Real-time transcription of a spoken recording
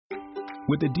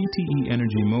With the DTE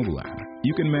Energy mobile app,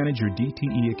 you can manage your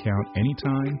DTE account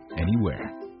anytime, anywhere.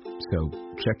 So,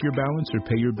 check your balance or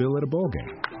pay your bill at a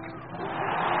ballgame.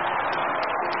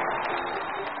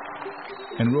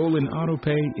 Enroll in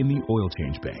AutoPay in the oil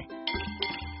change bay.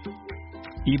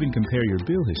 Even compare your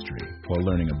bill history while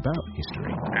learning about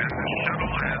history. And the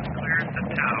shuttle has cleared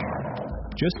the tower.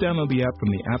 Just download the app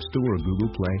from the App Store or Google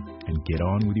Play and get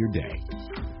on with your day.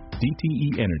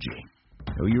 DTE Energy.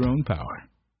 Know your own power.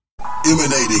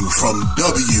 Emanating from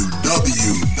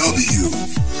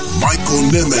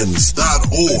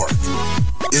www.michaelnimmons.org.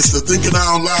 It's the Thinking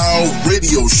Out Loud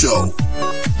radio show,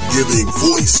 giving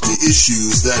voice to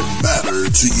issues that matter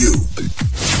to you.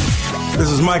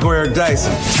 This is Michael Eric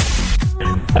Dyson.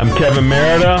 I'm Kevin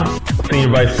Merida, Senior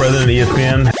Vice President of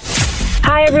ESPN.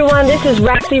 Hi, everyone. This is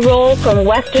Roxy Roll from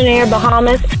Western Air,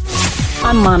 Bahamas.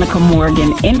 I'm Monica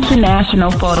Morgan,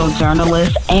 international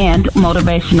photojournalist and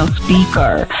motivational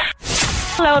speaker.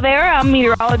 Hello there. I'm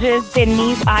meteorologist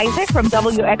Denise Isaac from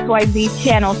WXYZ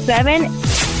Channel 7.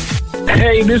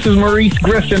 Hey, this is Maurice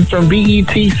Griffin from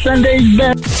BET Sunday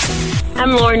Best.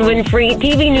 I'm Lauren Winfrey,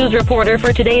 TV news reporter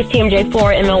for today's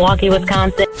TMJ4 in Milwaukee,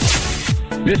 Wisconsin.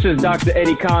 This is Dr.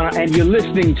 Eddie Connor, and you're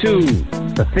listening to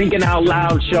the Thinking Out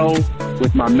Loud show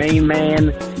with my main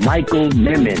man, Michael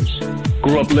Nimmons.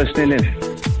 Grew up listening and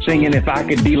singing If I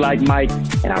Could Be Like Mike,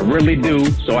 and I really do,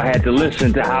 so I had to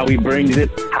listen to how he brings it,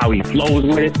 how he flows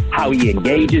with it, how he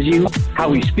engages you,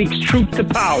 how he speaks truth to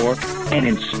power and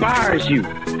inspires you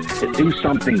to do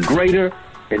something greater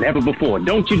than ever before.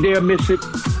 Don't you dare miss it.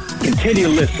 Continue to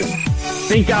listen.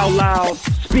 Think out loud,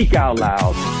 speak out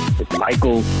loud with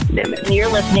Michael Nimmons. You're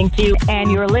listening to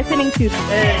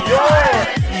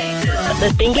the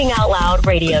Thinking Out Loud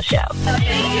radio show.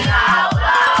 Thinking Out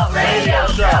Loud radio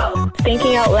show.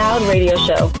 Thinking Out Loud radio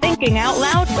show. Thinking Out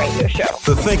Loud radio show.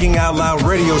 The Thinking Out Loud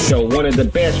radio show. One of the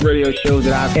best radio shows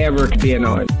that I've ever been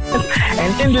on.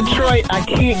 And in Detroit, I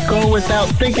can't go without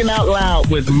Thinking Out Loud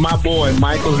with my boy,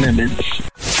 Michael Nimmons.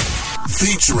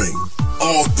 Featuring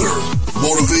author,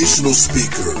 motivational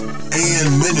speaker,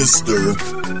 and minister,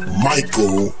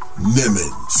 Michael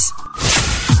Nimmons.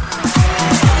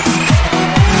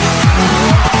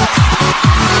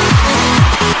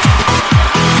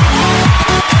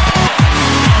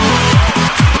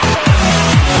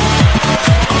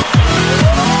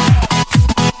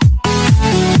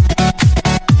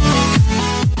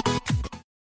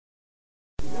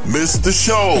 Missed the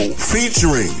show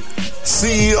featuring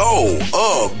CEO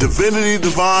of Divinity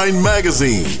Divine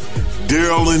Magazine,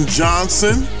 Daryl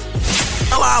Johnson.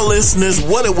 Tell our listeners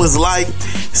what it was like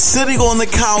sitting on the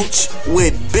couch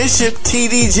with Bishop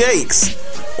T.D. Jakes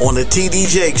on the T.D.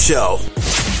 Jakes Show.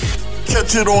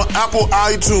 Catch it on Apple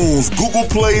iTunes, Google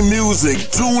Play Music,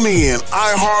 TuneIn,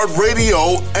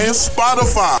 iHeartRadio, and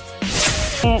Spotify.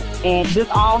 And this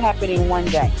all happened in one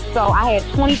day. So I had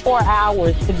 24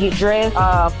 hours to get dressed,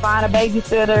 find a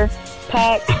babysitter,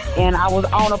 pack, and I was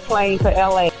on a plane to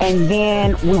LA. And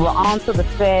then we were on to the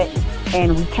set,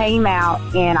 and we came out,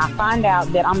 and I find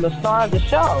out that I'm the star of the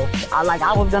show.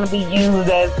 I was going to be used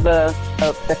as the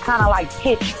kind of like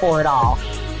pitch for it all.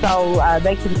 So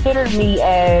they considered me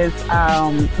as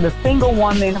the single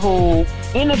woman who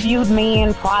interviewed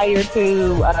men prior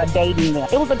to dating them.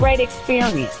 It was a great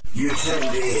experience. You're tuned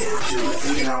in to the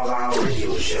Thinking Out Loud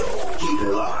radio show. Keep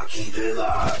it locked, keep it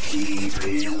locked, keep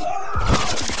it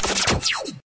locked.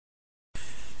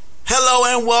 Hello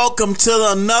and welcome to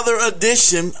another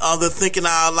edition of the Thinking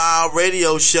Out Loud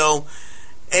radio show.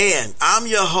 And I'm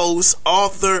your host,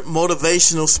 author,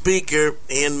 motivational speaker,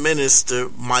 and minister,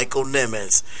 Michael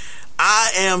Nimmons.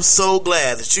 I am so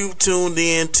glad that you've tuned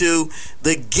in to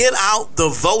the Get Out the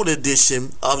Vote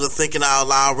edition of the Thinking Out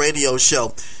Loud radio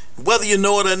show. Whether you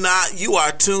know it or not, you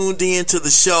are tuned in to the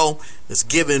show that's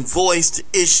giving voice to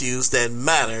issues that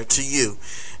matter to you.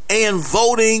 And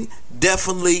voting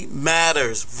definitely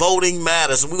matters. Voting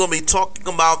matters. And we're going to be talking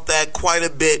about that quite a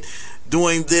bit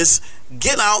during this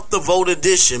Get Out the Vote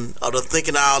edition of the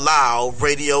Thinking Out Loud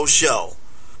radio show.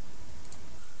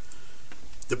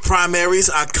 The primaries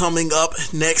are coming up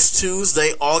next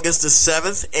Tuesday, August the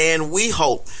 7th, and we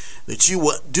hope that you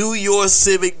will do your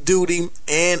civic duty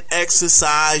and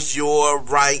exercise your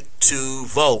right to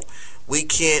vote. We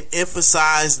can't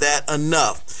emphasize that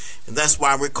enough, and that's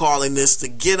why we're calling this the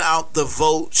Get Out the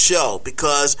Vote show,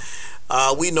 because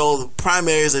we know the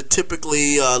primaries are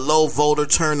typically low voter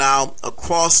turnout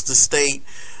across the state,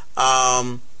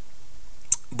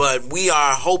 but we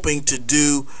are hoping to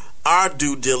do our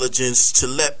due diligence to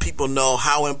let people know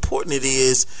how important it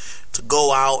is to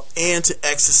go out and to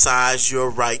exercise your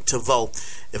right to vote.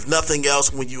 If nothing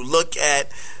else, when you look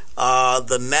at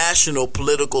the national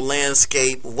political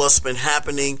landscape, what's been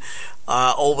happening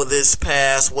over this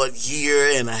past,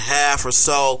 year and a half or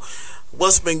so,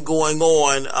 what's been going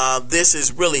on. This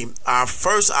is really our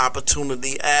first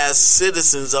opportunity as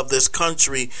citizens of this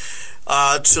country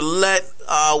to let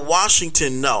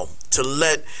Washington know, to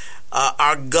let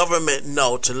our government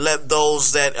know, to let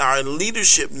those that are in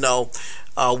leadership know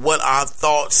what our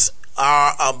thoughts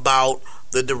are about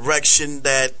the direction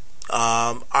that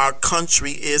our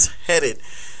country is headed.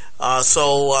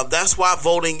 So that's why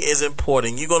voting is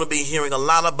important. You're going to be hearing a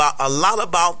lot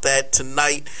about that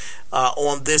tonight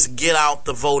on this Get Out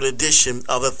the Vote edition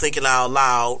of the Thinking Out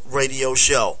Loud radio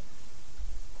show.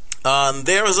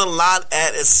 There is a lot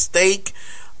at stake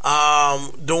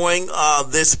during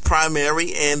this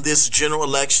primary and this general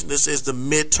election. This is the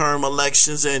midterm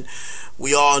elections, and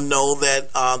we all know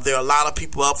that there are a lot of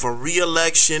people up for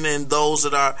re-election and those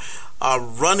that are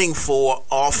running for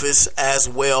office as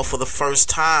well for the first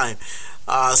time.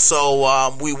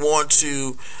 So we want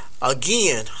to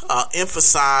again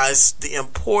emphasize the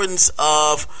importance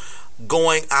of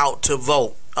going out to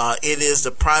vote. It is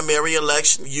the primary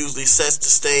election, usually sets the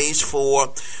stage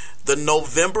for the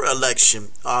November election.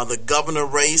 The governor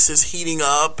race is heating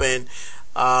up, and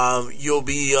you'll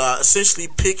be essentially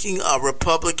picking a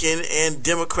Republican and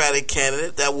Democratic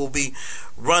candidate that will be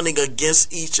running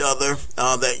against each other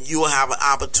that you will have an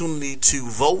opportunity to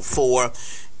vote for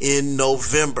in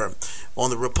November. On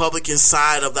the Republican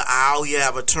side of the aisle, you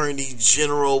have Attorney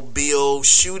General Bill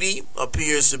Schuette,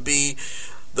 appears to be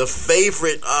the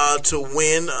favorite to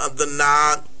win the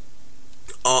nod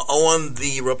on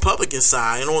the Republican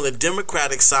side. And on the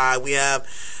Democratic side, we have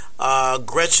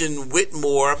Gretchen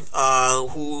Whitmer,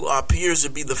 who appears to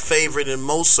be the favorite in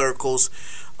most circles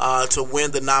to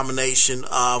win the nomination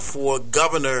for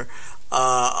governor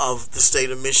of the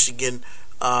state of Michigan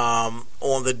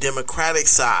on the Democratic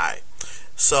side.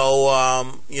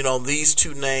 So, these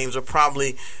two names are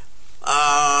probably,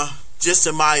 just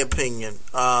in my opinion,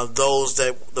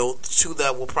 the two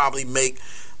that will probably make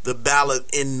the ballot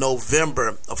in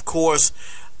November. Of course,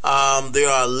 there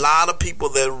are a lot of people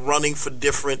that are running for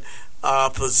different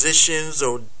positions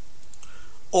or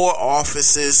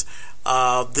offices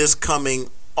this coming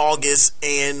August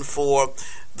and for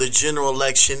the general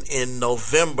election in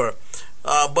November.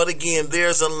 But again,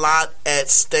 there's a lot at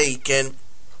stake, and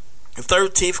the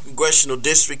 13th Congressional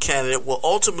District candidate will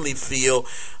ultimately fill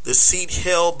the seat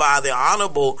held by the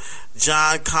Honorable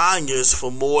John Conyers for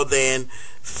more than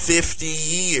 50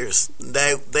 years.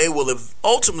 They will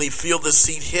ultimately fill the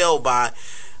seat held by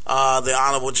the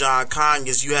Honorable John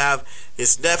Conyers. You have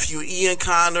his nephew Ian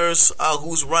Conyers,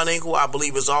 who's running, who I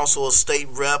believe is also a state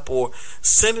rep or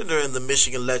senator in the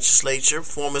Michigan legislature.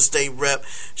 Former state rep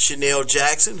Chanel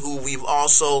Jackson, who we've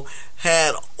also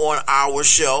had on our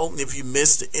show. If you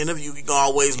missed the interview, you can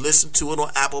always listen to it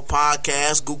on Apple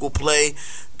Podcasts, Google Play,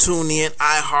 TuneIn,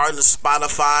 iHeart, and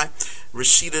Spotify.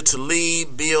 Rashida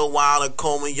Tlaib, Bill Wilder,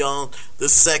 Coleman Young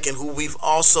II, who we've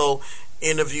also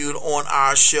interviewed on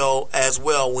our show as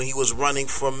well when he was running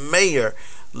for mayor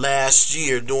last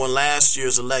year, during last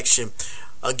year's election.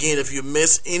 Again, if you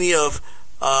miss any of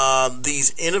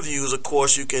these interviews, of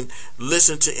course, you can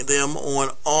listen to them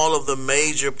on all of the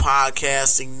major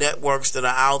podcasting networks that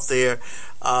are out there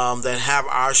that have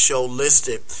our show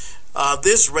listed.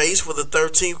 This race for the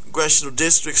 13th Congressional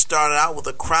District started out with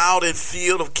a crowded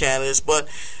field of candidates, but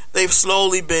they've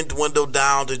slowly been dwindled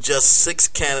down to just 6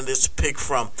 candidates to pick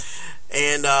from.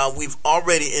 And we've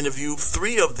already interviewed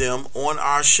 3 of them on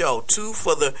our show. 2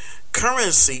 for the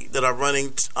current seat that are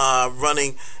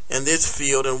running in this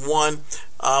field, and 1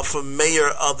 for mayor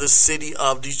of the city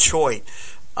of Detroit.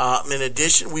 In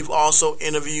addition, we've also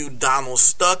interviewed Donald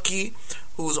Stuckey,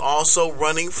 who's also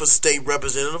running for state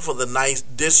representative for the 9th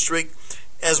District,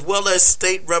 as well as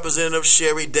State Representative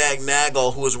Sherry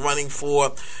Dagnagel, who is running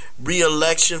for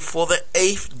re-election for the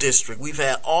 8th District. We've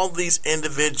had all these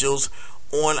individuals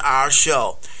on our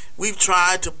show. We've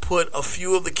tried to put a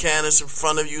few of the candidates in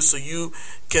front of you so you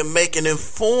can make an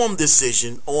informed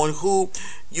decision on who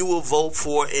you will vote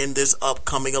for in this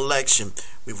upcoming election.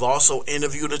 We've also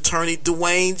interviewed Attorney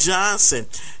Dwayne Johnson,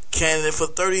 candidate for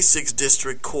 36th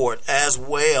District Court as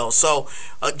well. So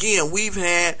again, we've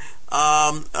had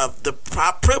the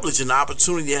privilege and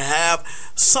opportunity to have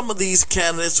some of these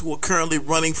candidates who are currently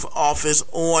running for office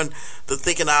on the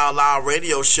Thinking Out Loud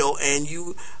radio show, and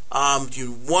you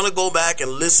want to go back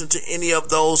and listen to any of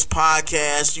those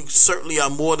podcasts, you certainly are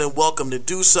more than welcome to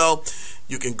do so.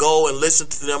 You can go and listen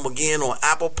to them again on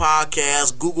Apple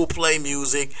Podcasts, Google Play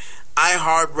Music,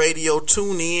 iHeartRadio,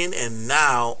 TuneIn, and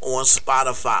now on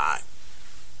Spotify.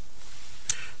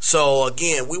 So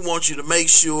again, we want you to make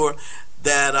sure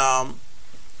that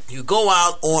you go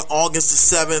out on August the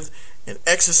 7th and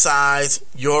exercise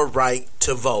your right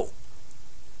to vote.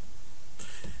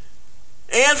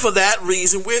 And for that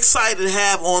reason, we're excited to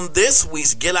have on this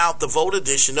week's Get Out the Vote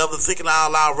edition of the Thinking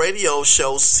Out Loud radio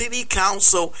show, City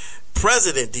Council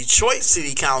President, Detroit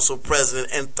City Council President,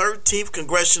 and 13th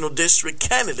Congressional District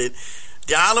candidate,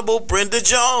 the Honorable Brenda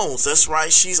Jones. That's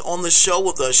right, she's on the show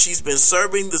with us. She's been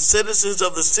serving the citizens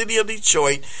of the city of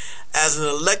Detroit as an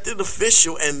elected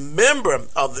official and member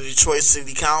of the Detroit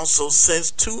City Council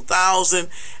since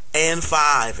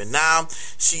 2005. And now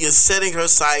she is setting her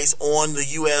sights on the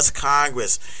U.S.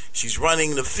 Congress. She's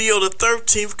running to fill the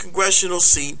 13th congressional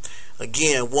seat,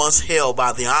 again, once held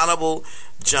by the Honorable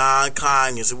John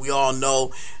Conyers. And we all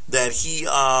know that he,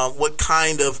 what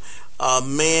kind of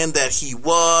man that he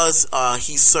was.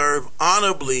 He served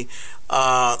honorably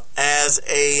as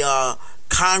a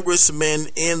congressman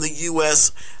in the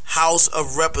U.S. House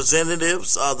of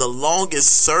Representatives, the longest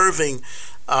serving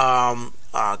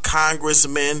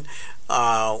congressman,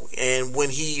 and when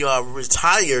he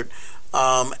retired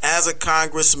as a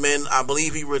congressman, I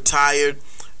believe he retired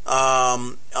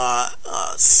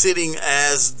sitting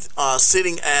as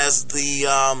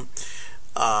the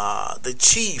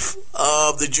chief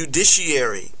of the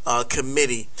Judiciary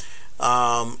Committee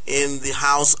in the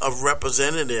House of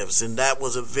Representatives, and that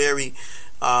was a very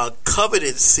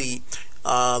coveted seat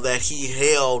that he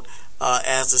held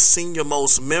as the senior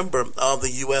most member of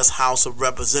the U.S. House of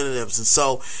Representatives. And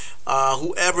so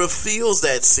whoever fills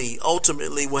that seat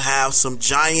ultimately will have some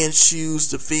giant shoes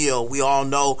to fill. We all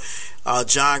know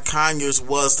John Conyers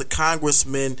was the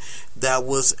congressman that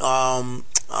was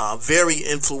very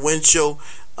influential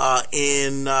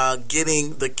in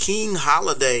getting the King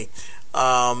holiday,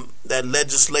 that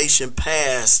legislation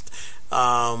passed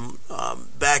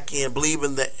back in, I believe,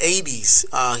 in the 80s.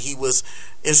 He was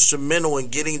instrumental in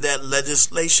getting that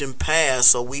legislation passed,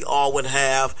 so we all would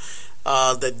have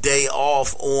the day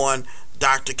off on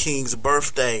Dr. King's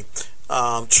birthday.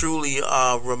 Truly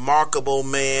a remarkable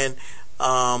man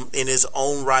in his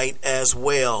own right as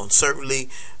well. And certainly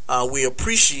we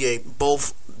appreciate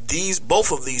both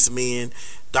of these men,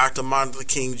 Dr. Martin Luther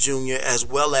King Jr. as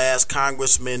well as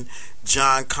Congressman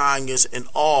John Conyers, and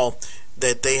all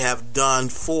that they have done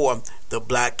for the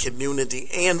black community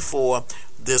and for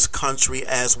this country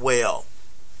as well.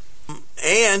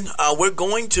 And we're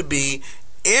going to be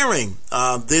airing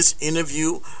this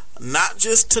interview not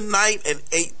just tonight at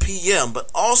 8 p.m. but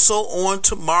also on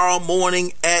tomorrow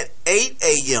morning at 8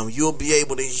 a.m. You'll be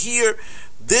able to hear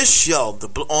this show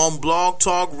on Blog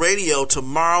Talk Radio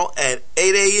tomorrow at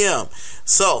 8 a.m.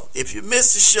 So if you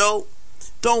missed the show,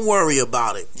 don't worry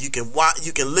about it. You can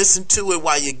listen to it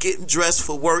while you're getting dressed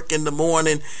for work in the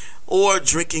morning or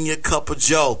drinking your cup of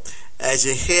joe as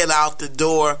you head out the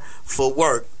door for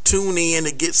work. Tune in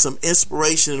to get some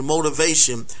inspiration and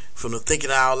motivation from the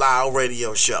Thinking Out Loud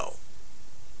radio show.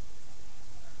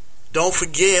 Don't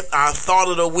forget our Thought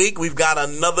of the Week. We've got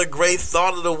another great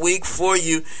Thought of the Week for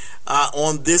you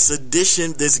on this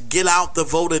edition, this Get Out the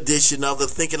Vote edition of the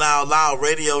Thinking Out Loud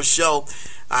radio show.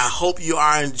 I hope you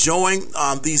are enjoying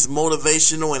these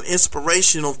motivational and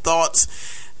inspirational thoughts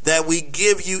that we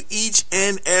give you each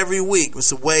and every week.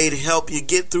 It's a way to help you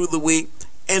get through the week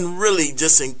and really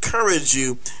just encourage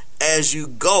you as you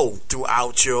go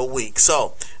throughout your week.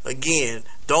 So, again,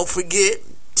 don't forget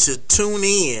to tune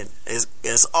in,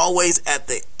 as always, at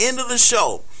the end of the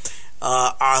show,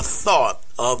 our Thought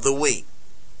of the Week.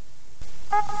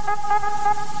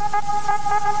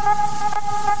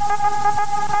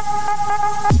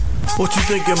 What you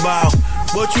thinking about?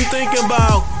 What you thinking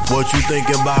about? What you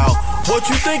thinking about? What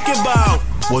you thinking about?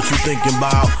 What you thinking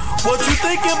about? What you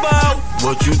thinking about?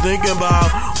 What you thinking about?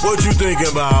 What you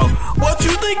thinking about? What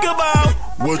you think about?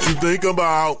 What you think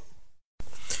about?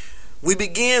 We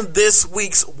begin this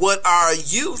week's What Are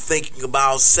You Thinking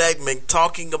About segment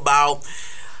talking about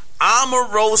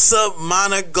Omarosa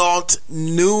Montagalt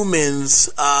Newman's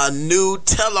new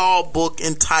tell-all book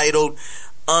entitled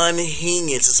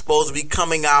Unhinged. It's supposed to be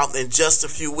coming out in just a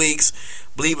few weeks.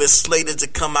 I believe it's slated to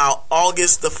come out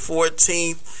August the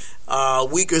 14th, a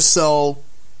week or so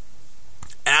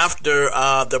after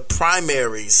the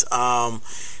primaries. I'm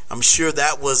sure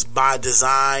that was by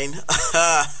design.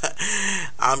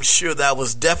 I'm sure that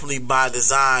was definitely by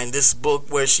design. This book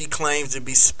where she claims to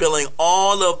be spilling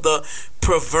all of the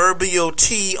proverbial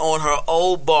tea on her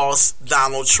old boss,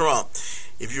 Donald Trump.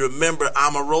 If you remember,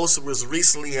 Omarosa was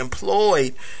recently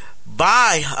employed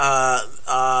by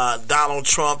Donald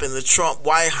Trump in the Trump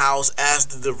White House as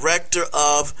the Director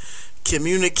of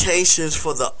Communications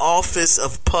for the Office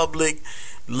of Public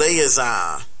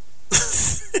Liaison.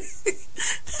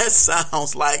 That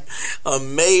sounds like a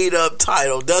made-up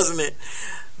title, doesn't it?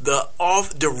 The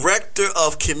Director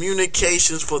of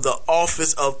Communications for the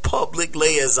Office of Public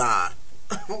Liaison.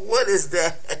 What is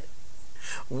that?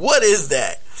 What is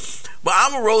that? But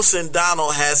Omarosa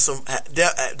Donald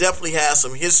definitely has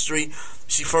some history.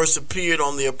 She first appeared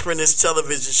on the Apprentice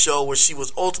television show, where she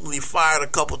was ultimately fired a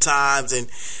couple times, and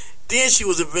then she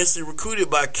was eventually recruited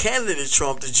by candidate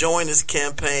Trump to join his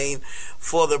campaign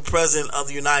for the President of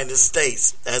the United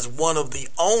States as one of the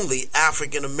only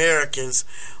African Americans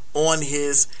on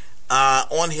his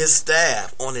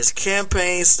staff, on his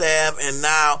campaign staff, and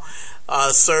now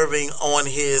serving on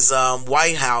his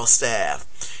White House staff,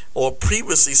 or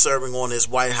previously serving on his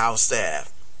White House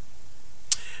staff.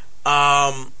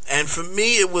 And for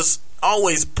me, it was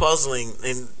always puzzling,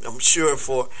 and I'm sure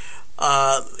for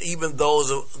even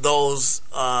those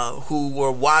who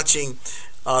were watching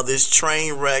this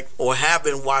train wreck, or have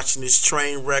been watching this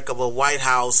train wreck of a White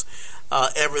House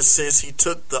ever since he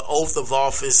took the oath of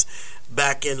office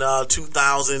back in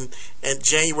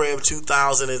January of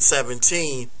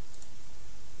 2017.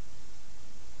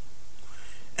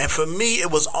 And for me,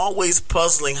 it was always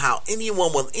puzzling how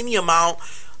anyone with any amount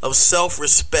of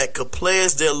self-respect could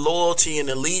pledge their loyalty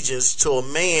and allegiance to a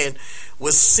man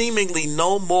with seemingly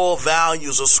no moral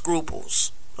values or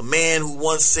scruples. A man who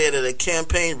once said at a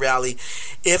campaign rally,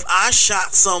 "If I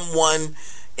shot someone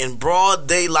in broad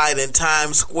daylight in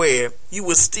Times Square, you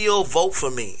would still vote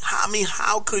for me." I mean,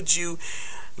 how could you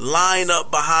line up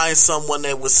behind someone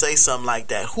that would say something like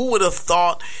that? Who would have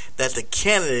thought that the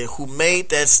candidate who made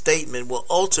that statement will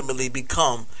ultimately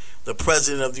become the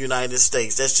President of the United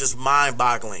States? That's just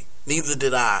mind-boggling. Neither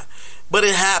did I. But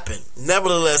it happened.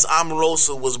 Nevertheless,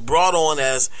 Omarosa was brought on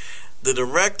as the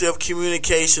Director of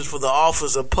Communications for the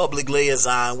Office of Public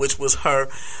Liaison, which was her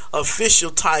official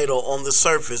title on the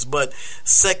surface. But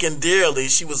secondarily,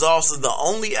 she was also the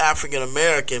only African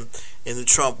American in the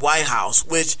Trump White House,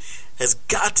 which has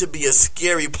got to be a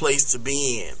scary place to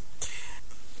be in.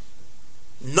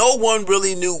 No one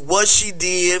really knew what she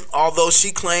did, although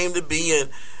she claimed to be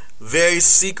in very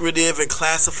secretive and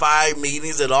classified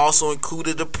meetings that also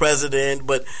included the president.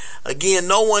 But again,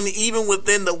 no one, even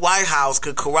within the White House,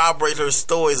 could corroborate her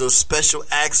stories of special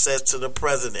access to the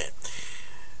president.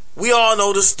 We all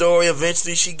know the story.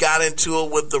 Eventually, she got into it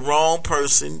with the wrong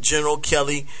person, General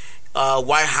Kelly,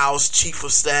 White House Chief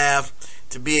of Staff,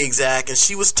 to be exact, and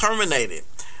she was terminated.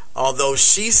 Although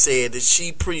she said that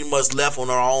she pretty much left on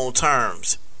her own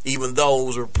terms, even though it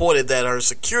was reported that her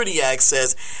security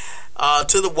access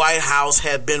to the White House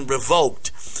had been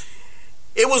revoked.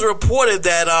 It was reported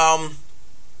that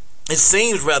it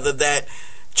seems that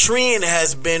trend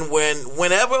has been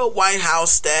whenever a White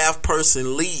House staff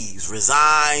person leaves,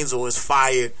 resigns, or is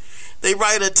fired, they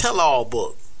write a tell-all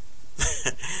book.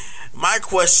 My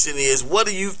question is, what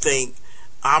do you think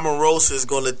Omarosa is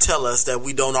going to tell us that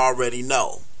we don't already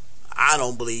know? I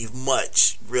don't believe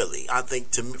much, really. I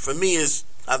think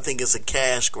it's a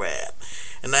cash grab.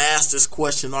 And I asked this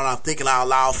question on our Thinking Out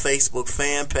Loud Facebook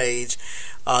fan page.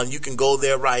 You can go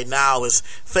there right now. It's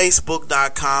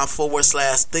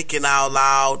facebook.com/Thinking Out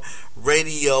Loud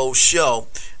Radio Show.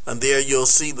 And there you'll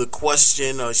see the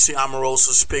question, or see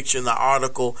Omarosa's picture in the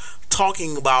article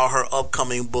talking about her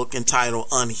upcoming book entitled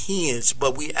Unhinged.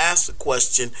 But we asked the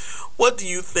question, what do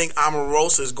you think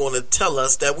Omarosa is going to tell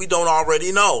us that we don't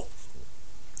already know?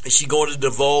 Is she going to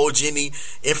divulge any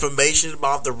information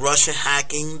about the Russian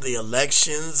hacking, the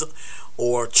elections,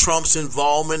 or Trump's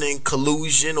involvement in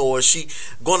collusion? Or is she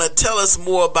going to tell us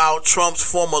more about Trump's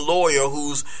former lawyer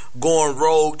who's going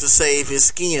rogue to save his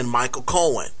skin, Michael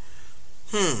Cohen?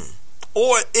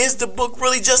 Or is the book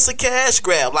really just a cash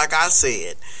grab, like I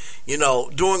said? You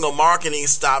know, during a marketing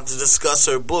stop to discuss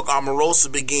her book, Omarosa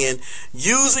began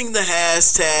using the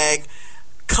hashtag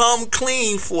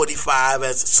 #ComeClean45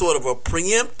 as sort of a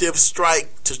preemptive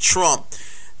strike to Trump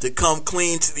to come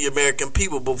clean to the American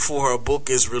people before her book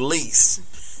is released.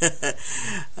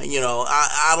 You know,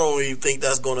 I don't really think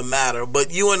that's going to matter,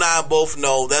 but you and I both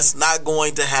know that's not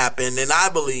going to happen. And I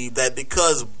believe that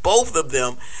because both of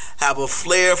them have a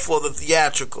flair for the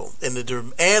theatrical and the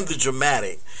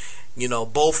dramatic, you know,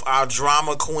 both are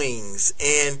drama queens,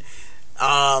 and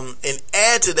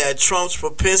add to that Trump's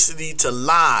propensity to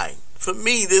lie. For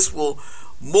me, this will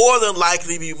more than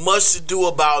likely be much to do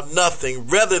about nothing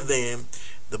rather than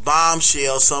the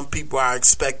bombshell some people are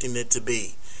expecting it to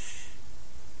be.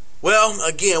 Well,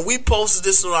 again, we posted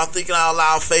this on our Thinking Out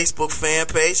Loud Facebook fan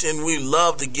page, and we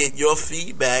love to get your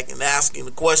feedback and asking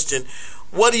the question,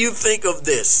 what do you think of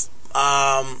this?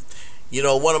 You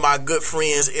know, one of my good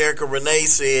friends, Erica Renee,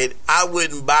 said, I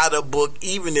wouldn't buy the book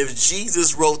even if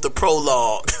Jesus wrote the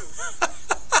prologue.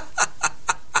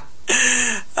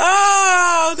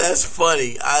 That's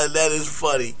funny. That is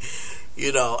funny.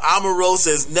 You know,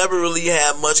 Omarosa has never really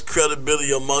had much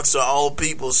credibility amongst our own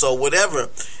people. So whatever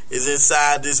is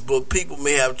inside this book, people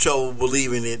may have trouble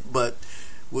believing it, but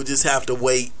we'll just have to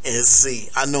wait and see.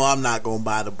 I know I'm not going to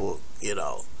buy the book, you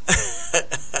know.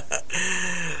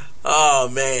 Oh,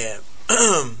 man.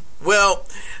 Well,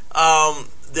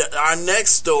 our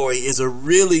next story is a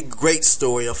really great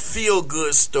story, a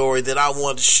feel-good story that I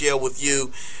want to share with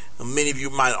you. Many of you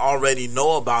might already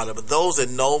know about it, but those that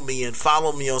know me and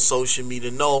follow me on social media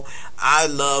know I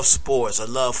love sports. I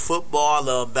love football, I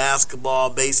love basketball,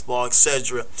 baseball,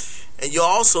 etc. And you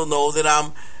also know that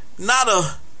I'm not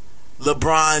a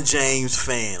LeBron James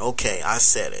fan. Okay, I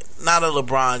said it. Not a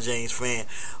LeBron James fan.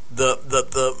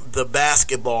 The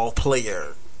basketball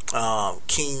player,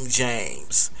 King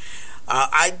James.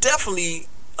 I definitely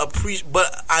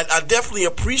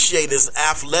appreciate his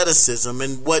athleticism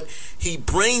and what he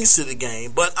brings to the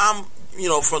game. But I'm,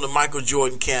 from the Michael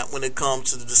Jordan camp when it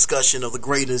comes to the discussion of the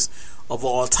greatest of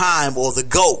all time, or the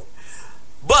GOAT.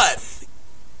 But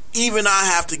even I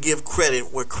have to give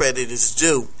credit where credit is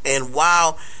due. And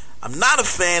while I'm not a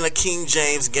fan of King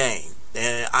James' game,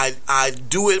 and I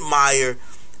do admire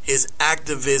his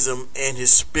activism and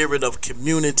his spirit of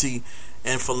community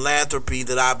and philanthropy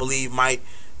that I believe might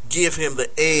give him the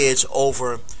edge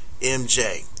over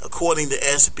MJ. According to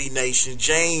SB Nation,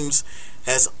 James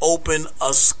has opened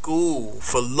a school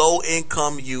for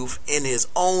low-income youth in his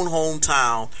own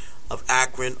hometown of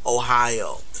Akron,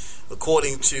 Ohio.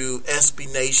 According to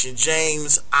SB Nation,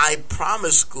 James' I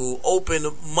Promise School opened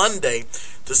Monday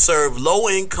to serve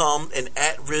low-income and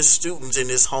at-risk students in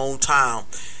his hometown.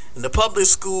 And the public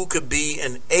school could be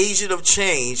an agent of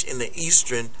change in the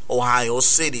eastern Ohio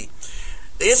city.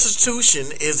 The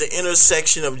institution is the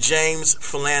intersection of James'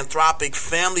 Philanthropic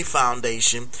Family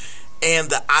Foundation and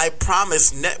the I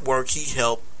Promise network he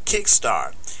helped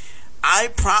kickstart. I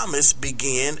Promise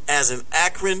began as an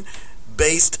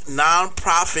Akron-based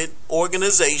nonprofit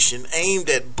organization aimed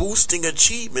at boosting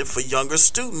achievement for younger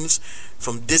students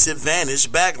from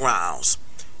disadvantaged backgrounds.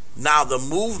 Now the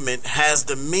movement has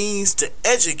the means to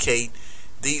educate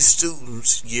these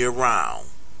students year-round.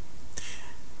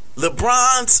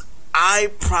 LeBron's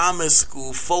I Promise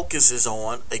School focuses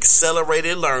on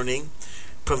accelerated learning,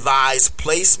 provides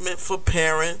placement for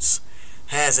parents,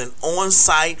 has an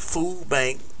on-site food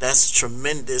bank, that's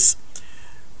tremendous,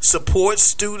 supports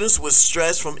students with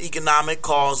stress from economic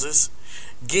causes,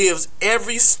 gives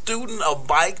every student a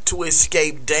bike to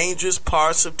escape dangerous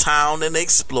parts of town and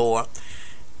explore,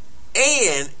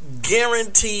 and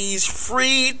guarantees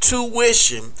free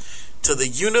tuition to the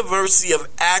University of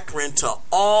Akron to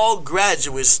all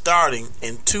graduates starting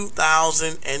in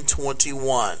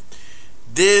 2021.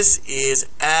 This is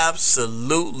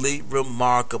absolutely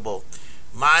remarkable.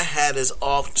 My hat is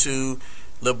off to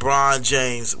LeBron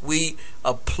James. We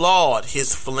applaud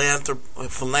his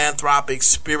philanthropic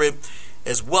spirit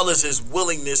as well as his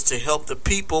willingness to help the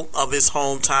people of his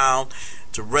hometown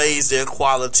to raise their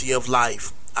quality of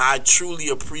life. I truly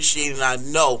appreciate, and I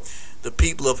know the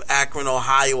people of Akron,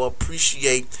 Ohio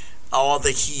appreciate all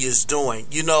that he is doing.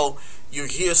 You know, you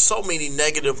hear so many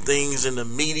negative things in the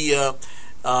media,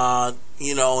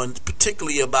 and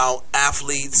particularly about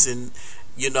athletes and,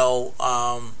 and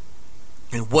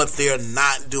what they're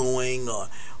not doing or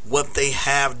what they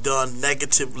have done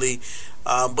negatively.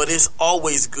 But it's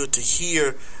always good to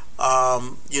hear,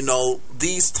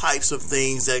 these types of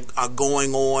things that are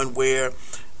going on where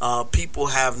people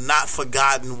have not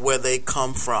forgotten where they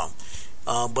come from.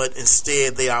 But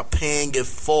instead they are paying it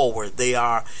forward. They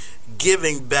are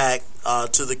giving back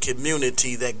to the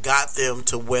community that got them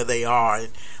to where they are. And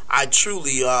I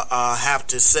truly have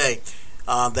to say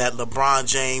that LeBron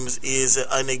James is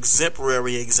an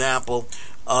exemplary example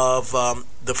of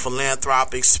the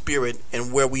philanthropic spirit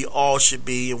and where we all should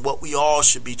be and what we all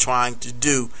should be trying to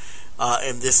do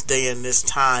in this day and this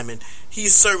time. And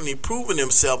he's certainly proven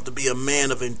himself to be a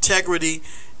man of integrity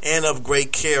and of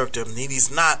great character. And he's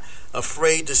not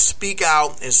afraid to speak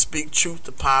out and speak truth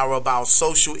to power about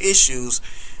social issues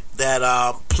that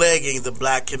are plaguing the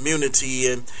black community,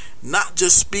 and not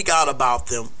just speak out about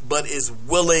them, but is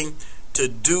willing to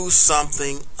do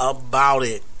something about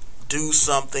it. Do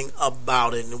something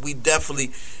about it. And we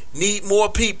definitely need more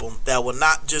people that will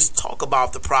not just talk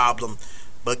about the problem,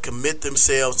 but commit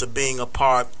themselves to being a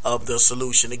part of the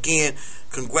solution. Again,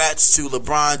 congrats to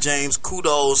LeBron James.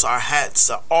 Kudos. Our hats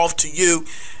are off to you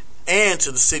and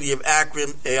to the city of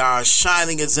Akron. They are a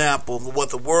shining example of what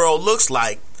the world looks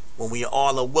like when we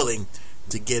all are willing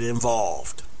to get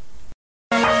involved.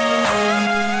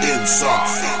 Inside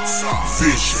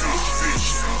Vision.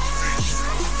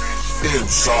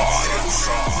 Inside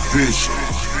Vision.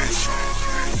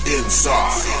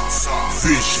 Inside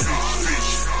Vision.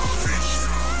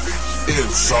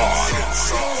 Inside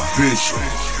Vision.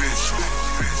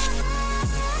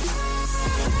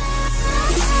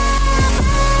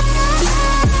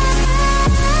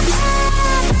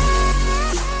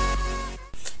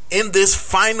 In this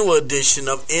final edition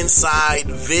of Inside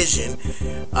Vision,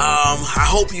 I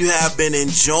hope you have been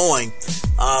enjoying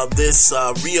this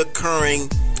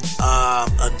reoccurring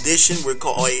edition. A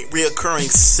reoccurring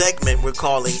segment we're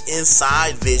calling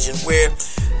Inside Vision, where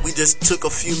we just took a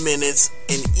few minutes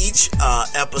in each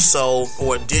episode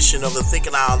or edition of the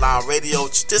Thinking Out Loud Radio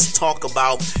to just talk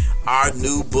about our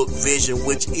new book Vision,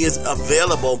 which is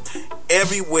available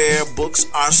everywhere books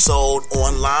are sold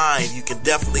online. You can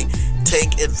definitely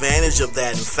take advantage of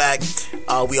that. In fact,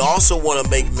 we also want to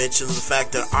make mention of the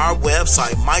fact that our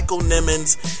website,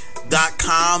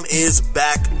 michaelnimmons.com, is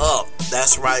back up.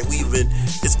 That's right.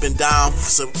 It's been down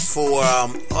for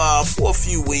a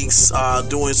few weeks,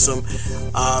 doing some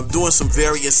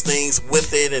various things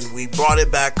with it, and we brought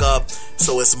it back up.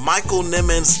 So it's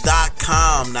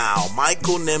michaelnimmons.com now.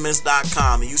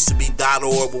 michaelnimmons.com. It used to be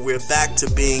 .org, but we're back to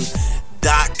being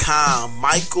 .com.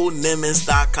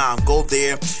 michaelnimmons.com. Go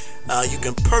there. You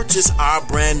can purchase our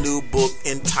brand new book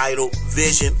entitled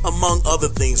Vision, among other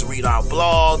things. Read our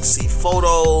blog, see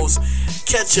photos,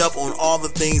 catch up on all the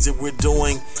things that we're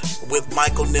doing with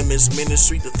Michael Nimmons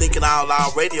Ministry, the Thinking Out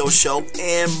Loud Radio Show,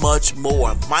 and much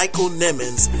more.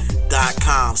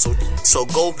 michaelnimmons.com. So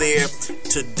go there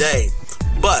today.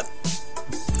 But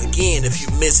again, if you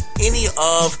miss any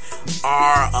of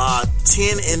our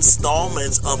 10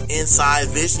 installments of Inside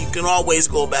Vision, you can always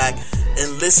go back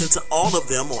and listen to all of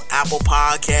them on Apple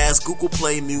Podcasts, Google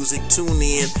Play Music,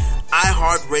 TuneIn,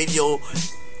 iHeartRadio,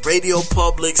 Radio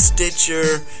Public,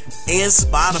 Stitcher, and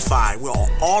Spotify. We're on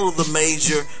all of the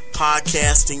major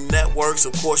podcasting networks.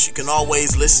 Of course, you can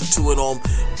always listen to it on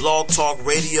Blog Talk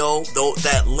Radio. Though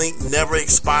that link never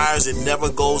expires, it never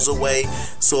goes away.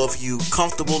 So if you're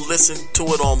comfortable listening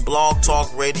to it on Blog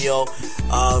Talk Radio,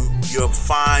 you're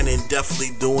fine and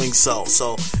definitely doing so.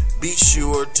 So be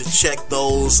sure to check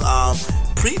those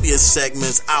previous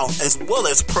segments out, as well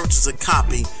as purchase a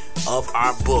copy of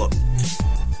our book.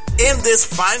 In this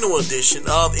final edition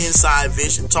of Inside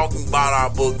Vision, talking about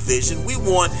our book Vision, we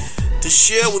want to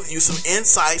share with you some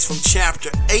insights from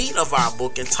chapter 8 of our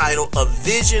book, entitled A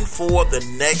Vision for the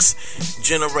Next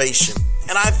Generation.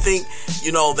 And I think,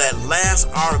 that last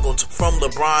article from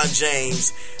LeBron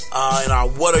James in our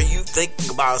What Are You Thinking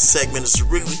About segment is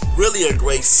really a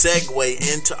great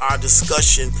segue into our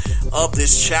discussion of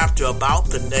this chapter about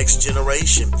the next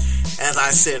generation. As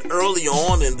I said early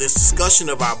on in this discussion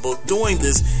of our book, during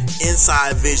this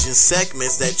Inside Vision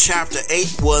segments, that chapter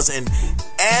 8 was an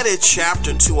added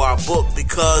chapter to our book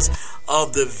because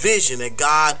of the vision that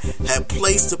God had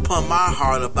placed upon my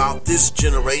heart about this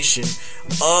generation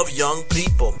of young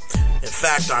people. In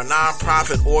fact, our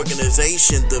nonprofit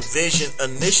organization, the Vision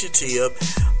Initiative,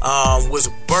 was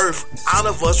birthed out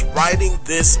of us writing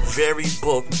this very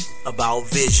book about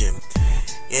vision.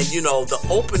 And the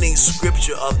opening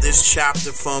scripture of this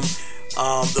chapter from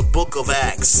the book of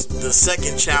Acts, the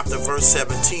 2nd chapter, verse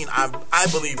 17, I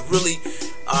believe really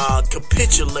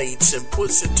capitulates and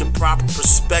puts into proper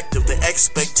perspective the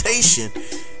expectation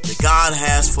that God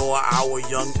has for our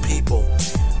young people.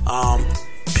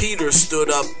 Peter stood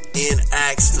up in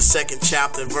Acts, the 2nd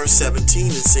chapter, verse 17,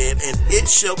 and said, "And it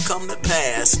shall come to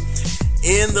pass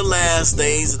in the last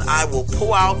days that I will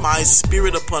pour out my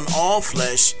spirit upon all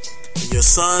flesh, and your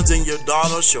sons and your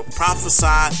daughters shall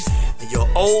prophesy, and your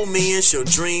old men shall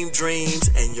dream dreams,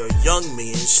 and your young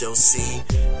men shall see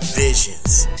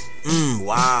visions."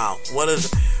 Wow.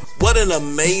 What an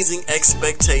amazing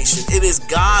expectation. It is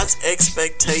God's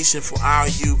expectation for our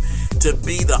youth to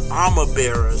be the armor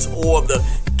bearers or the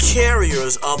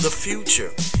carriers of the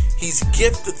future. He's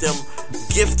gifted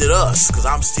us, because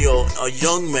I'm still a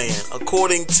young man,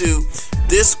 according to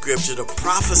this scripture, to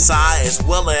prophesy as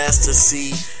well as to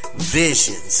see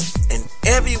visions. And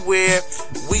everywhere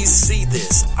we see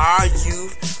this, our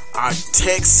youth are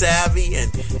tech savvy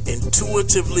and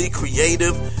intuitively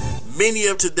creative. Many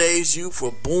of today's youth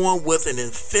were born with an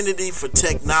affinity for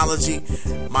technology.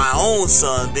 My own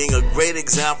son being a great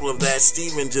example of that.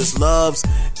 Stephen just loves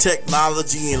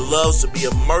technology and loves to be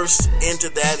immersed into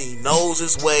that. He knows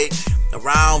his way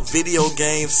around video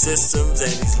game systems,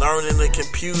 and he's learning the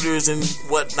computers and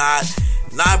whatnot.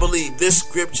 And I believe this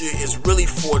scripture is really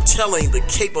foretelling the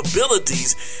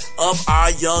capabilities of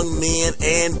our young men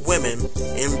and women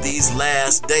in these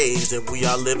last days that we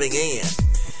are living in.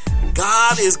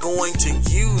 God is going to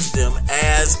use them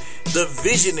as the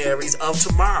visionaries of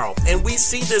tomorrow. And we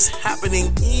see this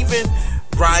happening even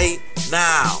right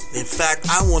now. In fact,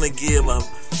 I want to give a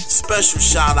special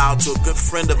shout out to a good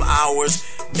friend of ours,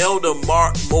 Elder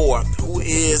Mark Moore, who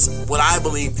is what I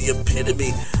believe the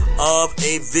epitome of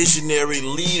a visionary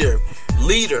leader.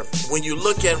 When you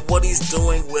look at what he's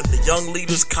doing with the Young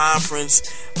Leaders Conference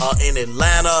in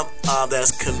Atlanta,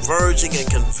 that's converging and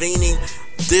convening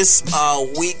this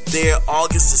week there,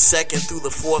 August the 2nd through the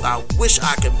 4th. I wish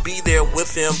I could be there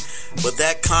with him, but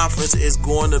that conference is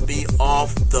going to be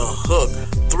off the hook.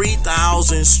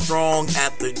 3,000 strong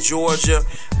at the Georgia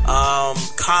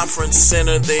Conference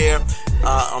Center there.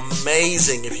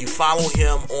 Amazing. If you follow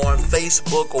him on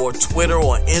Facebook or Twitter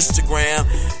or Instagram,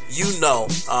 you know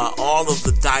all of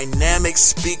the dynamic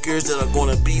speakers that are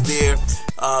going to be there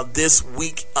this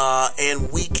week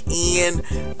and weekend.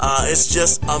 It's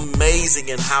just amazing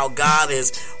in how God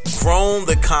has grown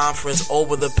the conference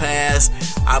over the past,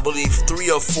 I believe, 3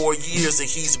 or 4 years that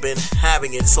he's been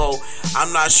having it. So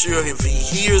I'm not sure if he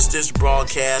hears this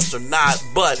broadcast or not,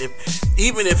 but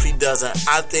even if he doesn't,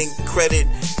 I think credit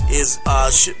is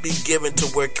should be given to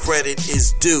where credit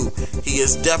is due. He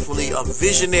is definitely a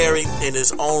visionary in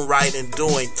his own right and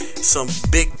doing some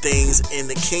big things in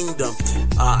the kingdom.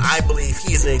 I believe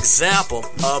he is an example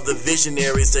of the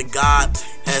visionaries that God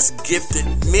has gifted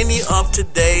many of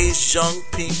today's young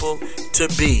people to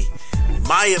be.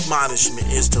 My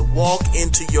admonishment is to walk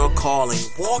into your calling,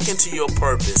 walk into your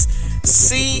purpose,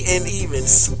 see and even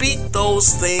speak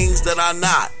those things that are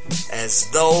not as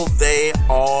though they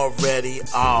already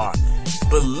are.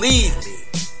 Believe me,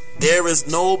 there is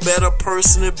no better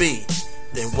person to be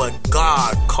than what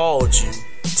God called you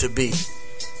to be.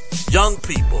 Young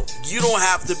people, you don't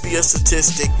have to be a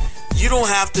statistic. You don't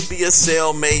have to be a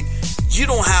cellmate. You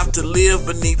don't have to live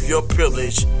beneath your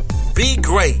privilege. Be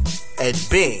great at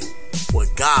being what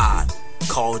God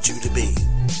called you to be.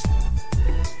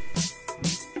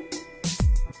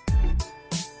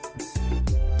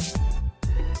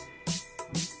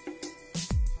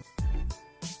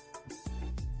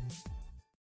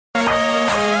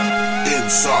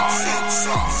 Inside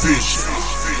Vision.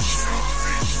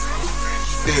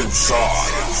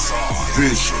 Inside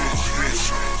Vision.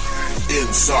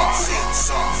 Inside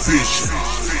Vision.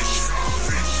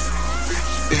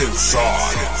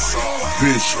 Inside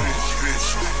Vision.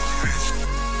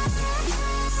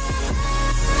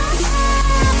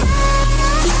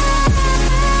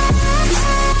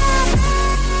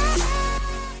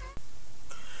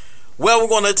 Well, we're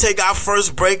going to take our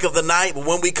first break of the night, but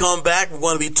when we come back, we're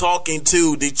going to be talking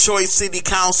to Detroit City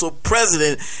Council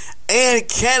President and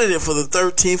candidate for the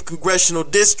 13th Congressional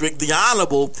District, the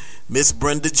Honorable Miss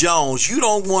Brenda Jones. You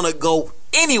don't want to go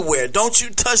anywhere. Don't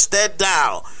you touch that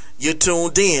dial. You're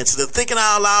tuned in to the Thinking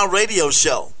Out Loud radio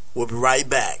show. We'll be right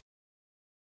back.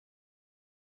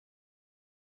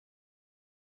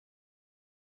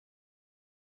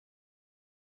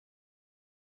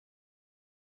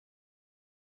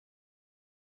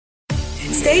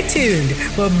 Stay tuned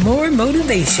for more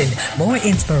motivation, more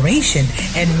inspiration,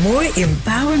 and more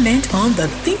empowerment on the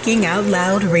Thinking Out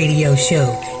Loud radio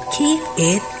show. Keep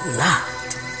it locked.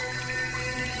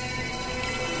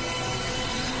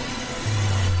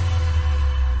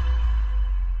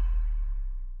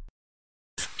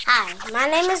 Hi, my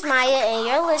name is Maya, and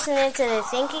you're listening to the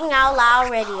Thinking Out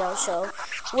Loud radio show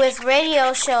with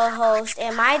radio show host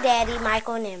and my daddy,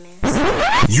 Michael Nimmons.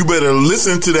 You better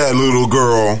listen to that, little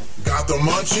girl. Got the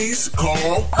munchies?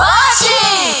 Call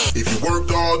Munchie! If you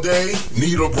worked all day,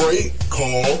 need a break?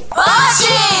 Call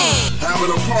Munchie!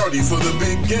 Having a party for the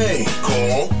big game?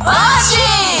 Call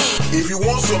Munchie! If you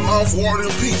want some mouth-watering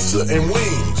pizza and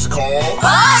wings? Call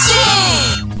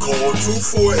Munchie! Call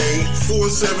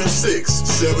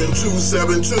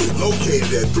 248-476-7272.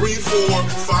 Located at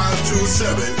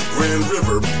 34527 Grand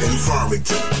River in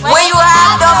Farmington. When you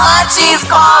have the munchies,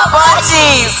 call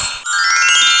Munchies!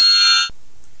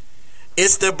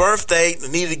 It's their birthday. They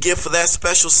need a gift for that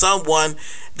special someone.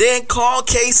 Then call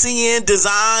KCN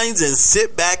Designs and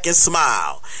sit back and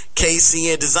smile.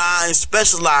 KCN Designs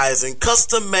specialize in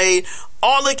custom-made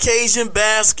all-occasion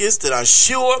baskets that are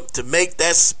sure to make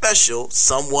that special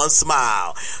someone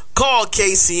smile. Call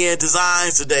KCN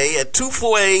Designs today at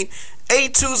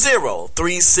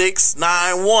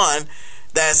 248-820-3691.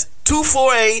 That's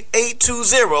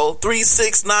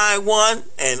 248-820-3691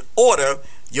 and order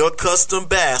your custom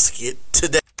basket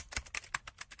today.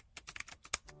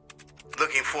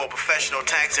 Looking for a professional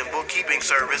tax and bookkeeping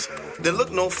service? Then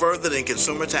look no further than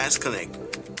Consumer Tax Connect.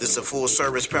 This is a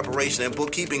full-service preparation and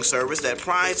bookkeeping service that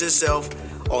prides itself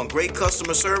on great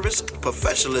customer service,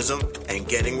 professionalism, and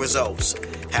getting results.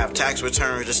 Have tax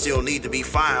returns that still need to be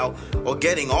filed or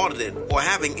getting audited or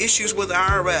having issues with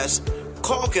IRS?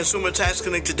 Call Consumer Tax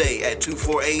Clinic today at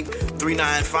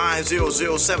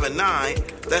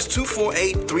 248-395-0079. That's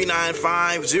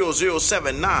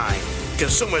 248-395-0079.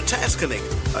 Consumer Tax Clinic,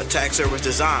 a tax service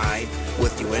designed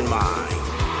with you in mind.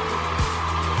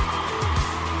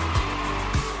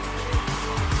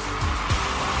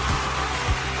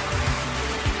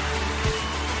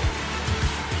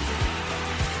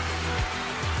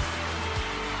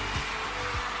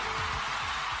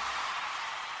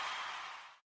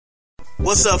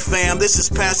 What's up, fam? This is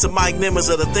Pastor Mike Nimmons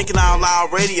of the Thinking Out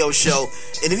Loud radio show.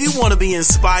 And if you want to be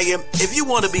inspired, if you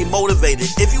want to be motivated,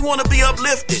 if you want to be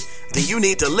uplifted, then you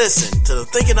need to listen to the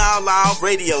Thinking Out Loud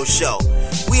radio show.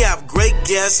 We have great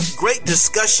guests, great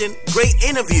discussion, great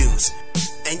interviews,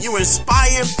 and you're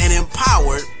inspired and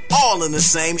empowered all in the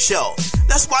same show.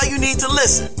 That's why you need to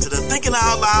listen to the Thinking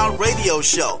Out Loud radio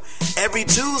show every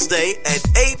Tuesday at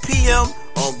 8 p.m.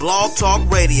 on Blog Talk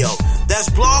Radio. That's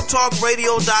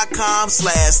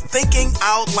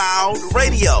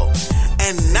blogtalkradio.com/thinkingoutloudradio.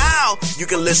 And now you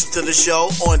can listen to the show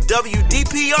on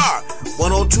WDPR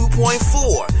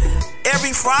 102.4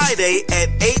 every Friday at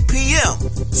 8 p.m.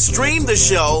 Stream the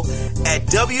show at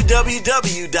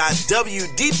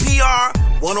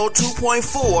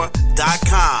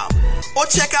www.wdpr102.4.com. Or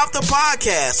check out the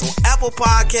podcast on Apple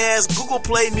Podcasts, Google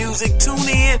Play Music,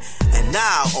 TuneIn, and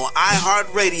now on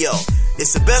iHeartRadio.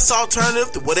 It's the best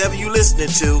alternative to whatever you're listening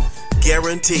to,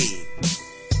 guaranteed.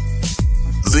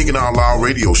 The Thinking Out Loud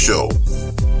radio show,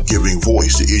 giving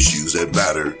voice to issues that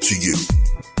matter to you.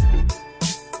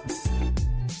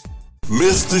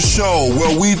 Missed the show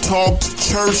where we talked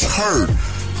church hurt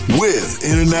with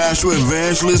international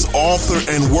evangelist, author,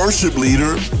 and worship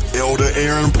leader, Elder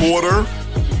Aaron Porter.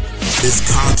 This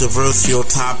controversial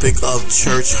topic of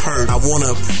church hurt. I want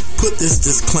to put this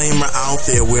disclaimer out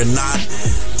there. We're not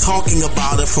talking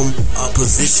about it from a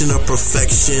position of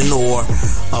perfection or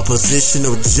a position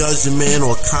of judgment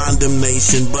or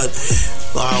condemnation, but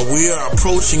we are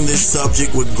approaching this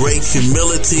subject with great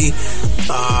humility,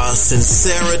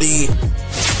 sincerity.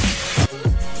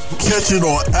 Catch it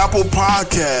on Apple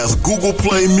Podcasts, Google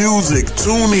Play Music,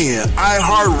 TuneIn,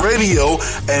 iHeartRadio,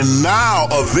 and now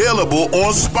available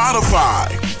on Spotify.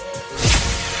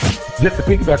 Just to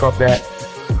piggyback off that,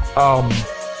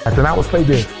 and I would say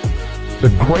this, the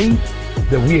grace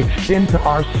that we extend to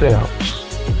ourselves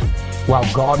while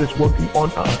God is working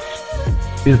on us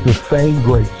is the same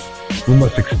grace we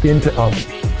must extend to others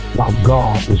while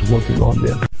God is working on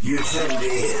them. You're tuned in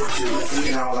to the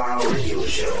Thinking Out Loud radio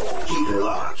show. Keep it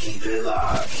locked, keep it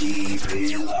locked, keep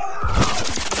it locked.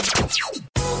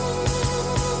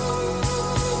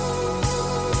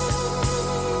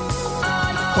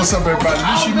 What's up, everybody?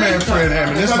 This is your man, Fred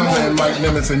Hammond. This is my man, Mike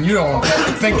Nimmons, and you're on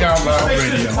Think Out Loud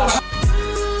Radio.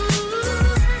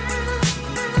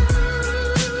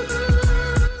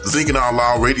 The Thinking Out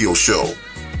Loud radio show,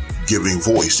 giving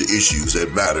voice to issues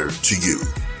that matter to you.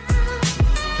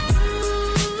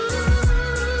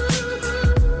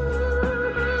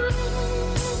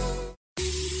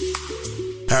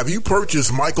 Have you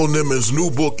purchased Michael Nimmons' new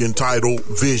book entitled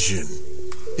Vision?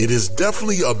 It is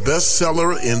definitely a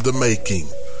bestseller in the making.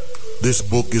 This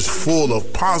book is full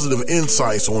of positive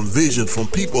insights on vision from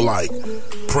people like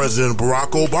President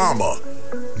Barack Obama,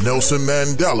 Nelson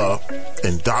Mandela,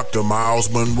 and Dr. Miles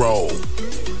Monroe.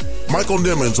 Michael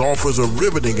Nimmons offers a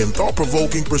riveting and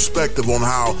thought-provoking perspective on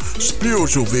how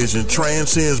spiritual vision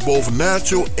transcends both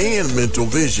natural and mental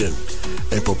vision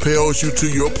and propels you to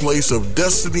your place of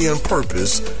destiny and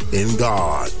purpose in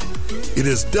God. It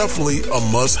is definitely a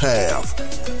must-have.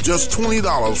 Just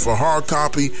 $20 for hard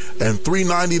copy and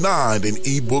 $3.99 in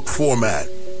ebook format.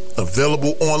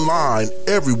 Available online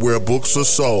everywhere books are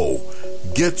sold.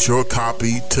 Get your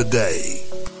copy today.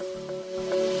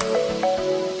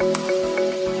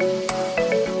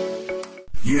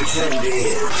 You're tuned in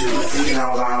to the Thinking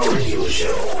Out Loud radio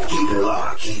show. Keep it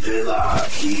locked, keep it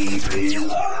locked, keep it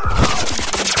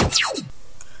locked.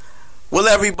 Well,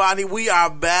 everybody, we are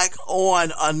back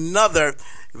on another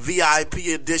VIP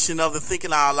edition of the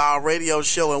Thinking Out Loud radio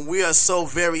show, and we are so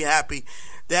very happy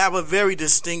to have a very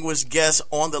distinguished guest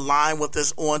on the line with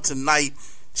us on tonight.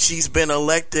 She's been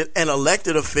elected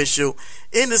official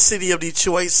in the city of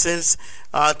Detroit since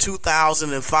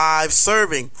 2005,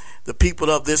 serving the people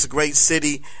of this great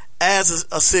city as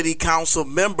a city council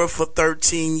member for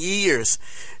 13 years.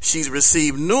 She's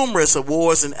received numerous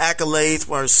awards and accolades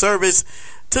for her service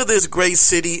to this great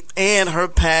city and her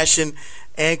passion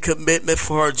and commitment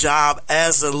for her job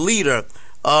as a leader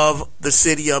of the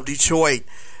city of Detroit.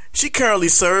 She currently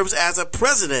serves as the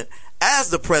president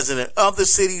of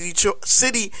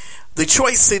the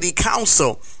Detroit City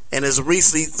Council, and has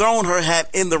recently thrown her hat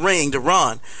in the ring to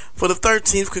run for the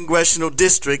 13th Congressional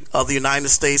District of the United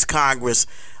States Congress,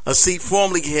 a seat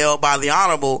formerly held by the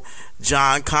Honorable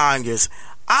John Conyers.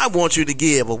 I want you to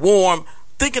give a warm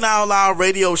Thinking Out Loud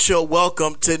radio show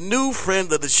welcome to new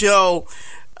friend of the show,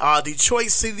 Detroit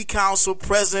City Council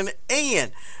President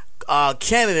and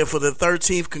candidate for the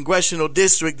 13th Congressional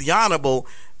District, the Honorable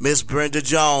Miss Brenda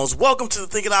Jones. Welcome to the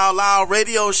Thinking Out Loud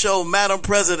radio show, Madam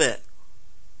President.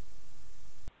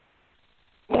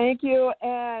 Thank you,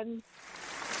 and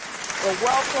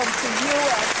welcome to you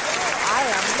as well. I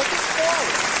am looking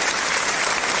forward.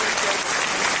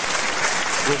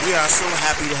 Well, we are so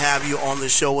happy to have you on the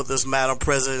show with us, Madam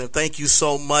President, and thank you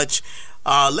so much.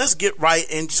 Let's get right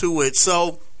into it.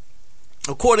 So,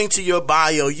 according to your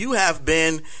bio, you have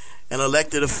been an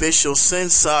elected official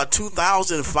since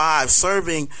 2005,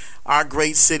 serving our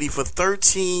great city for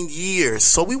 13 years.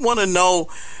 So we want to know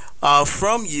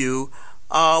from you,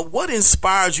 what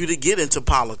inspired you to get into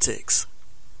politics?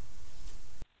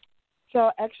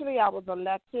 So actually, I was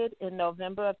elected in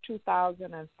November of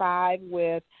 2005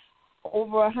 with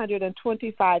over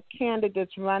 125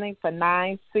 candidates running for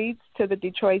 9 seats to the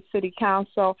Detroit City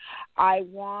Council. I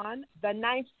won the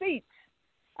 9th seat.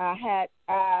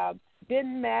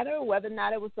 Didn't matter whether or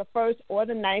not it was the first or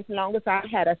the 9th, long as I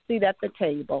had a seat at the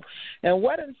table. And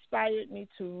what inspired me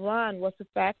to run was the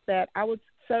fact that I was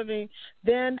serving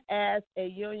then as a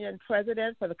union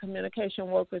president for the Communication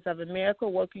Workers of America,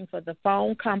 working for the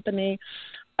phone company,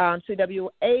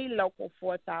 CWA Local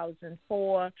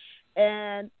 4004.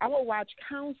 And I would watch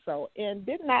council and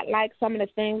did not like some of the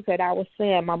things that I was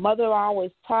saying. My mother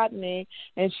always taught me,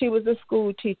 and she was a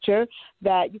school teacher,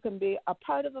 that you can be a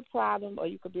part of the problem or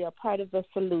you can be a part of the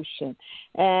solution.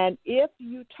 And if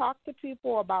you talk to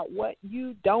people about what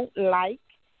you don't like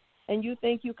and you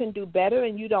think you can do better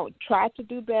and you don't try to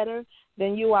do better,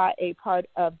 then you are a part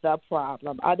of the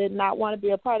problem. I did not want to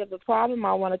be a part of the problem.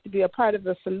 I wanted to be a part of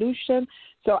the solution.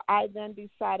 So I then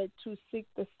decided to seek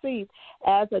the seat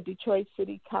as a Detroit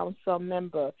City Council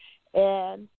member,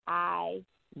 and I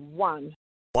won.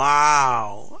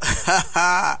 Wow.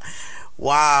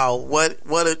 Wow.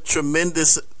 What a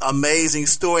tremendous, amazing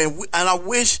story. And I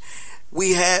wish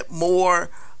we had more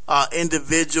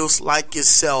individuals like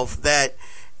yourself that,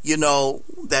 you know,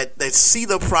 that see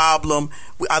the problem.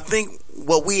 I think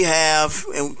what we have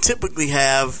and typically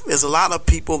have is a lot of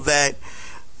people that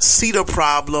see the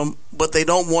problem, but they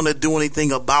don't want to do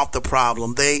anything about the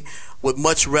problem. They would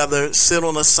much rather sit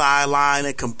on the sideline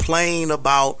and complain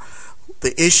about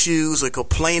the issues or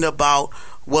complain about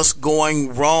what's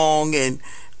going wrong, and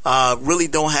really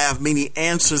don't have many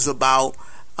answers about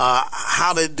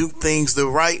how to do things the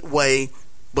right way.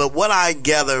 But what I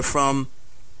gather from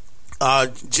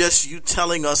just you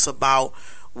telling us about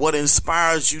what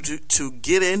inspires you to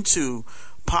get into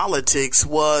politics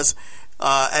was,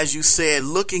 as you said,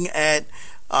 looking at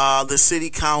the city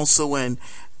council and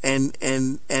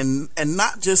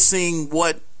not just seeing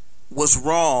what was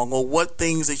wrong or what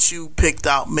things that you picked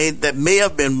out that may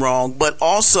have been wrong, but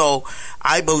also,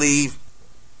 I believe,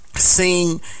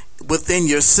 seeing within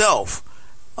yourself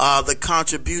the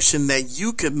contribution that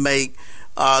you could make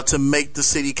to make the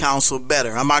city council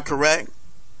better. Am I correct?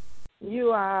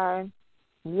 You are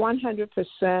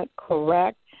 100%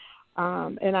 correct.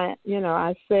 And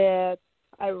I said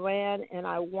I ran and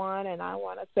I won, and I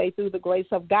want to say through the grace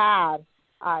of God,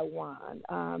 I won,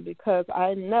 because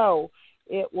I know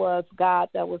it was God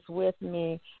that was with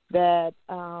me, that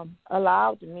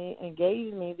allowed me and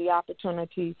gave me the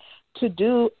opportunity to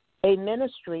do a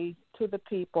ministry to the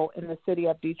people in the city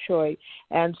of Detroit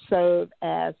and serve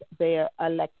as their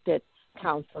elected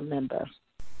council member.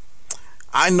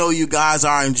 I know you guys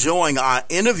are enjoying our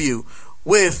interview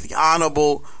with the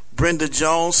Honorable Brenda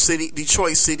Jones,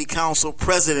 Detroit City Council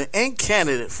President and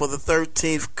candidate for the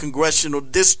 13th Congressional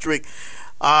District.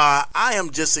 I am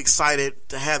just excited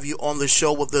to have you on the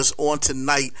show with us on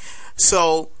tonight.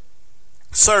 So,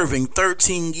 serving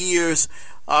 13 years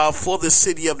for the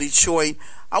city of Detroit,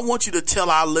 I want you to tell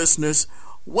our listeners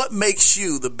what makes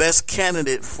you the best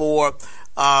candidate for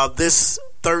this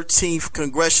 13th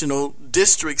Congressional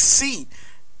District seat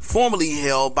formerly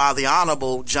held by the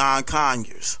Honorable John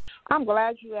Conyers. I'm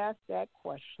glad you asked that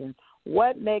question.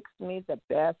 What makes me the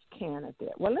best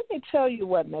candidate? Well, let me tell you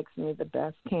what makes me the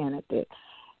best candidate.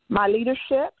 My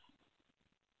leadership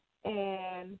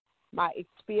and my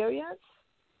experience,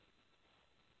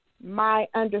 my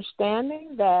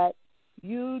understanding that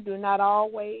you do not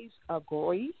always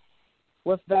agree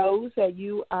with those that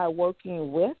you are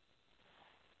working with,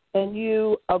 and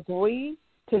you agree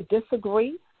to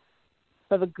disagree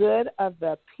for the good of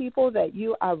the people that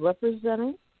you are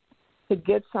representing to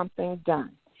get something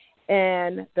done.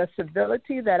 And the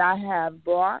civility that I have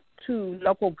brought to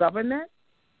local government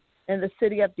in the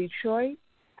city of Detroit,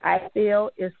 I feel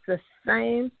is the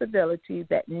same civility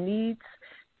that needs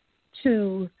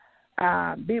to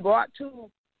be brought to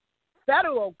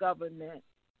federal government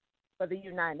for the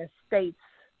United States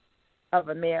of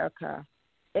America.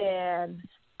 And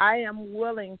I am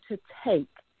willing to take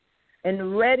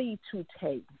and ready to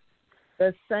take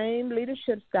the same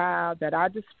leadership style that I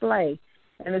display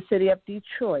in the city of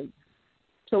Detroit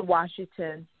to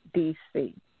Washington,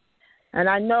 D.C. And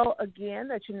I know, again,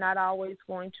 that you're not always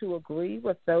going to agree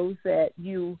with those that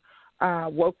you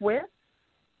work with.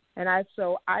 And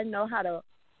so I know how to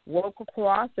walk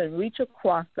across and reach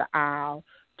across the aisle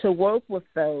to work with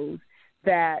those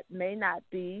that may not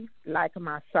be like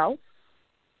myself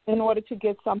in order to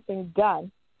get something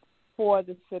done for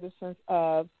the citizens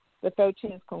of the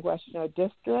 13th Congressional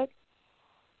District,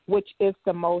 which is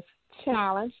the most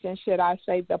challenged and, should I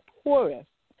say, the poorest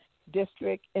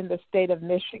district in the state of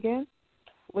Michigan,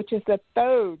 which is the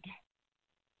third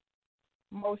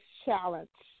most challenged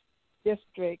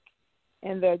district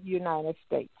in the United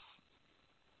States.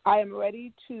 I am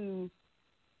ready to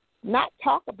not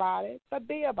talk about it, but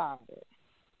be about it.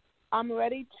 I'm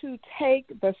ready to take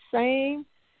the same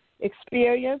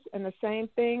experience and the same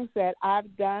things that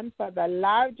I've done for the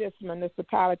largest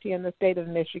municipality in the state of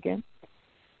Michigan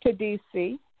to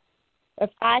D.C. If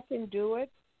I can do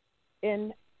it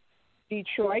in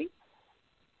Detroit,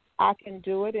 I can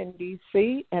do it in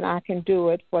D.C., and I can do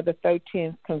it for the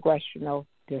 13th Congressional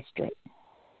District.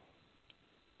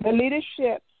 The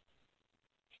leadership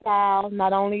style,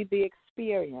 not only the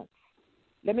experience.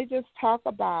 Let me just talk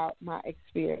about my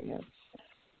experience.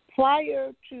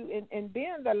 Prior to, in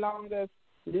being the longest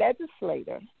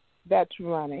legislator that's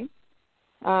running,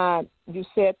 you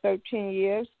said 13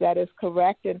 years. That is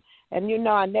correct. And you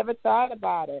know, I never thought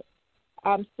about it.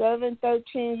 I'm serving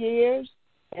 13 years,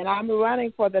 and I'm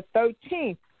running for the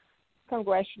 13th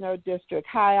Congressional District.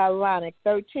 How ironic.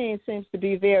 13 seems to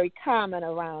be very common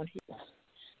around here.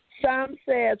 Some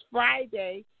says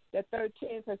Friday, the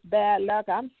 13th is bad luck.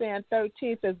 I'm saying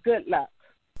 13th is good luck.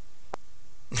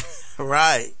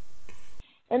 Right.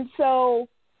 And so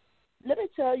let me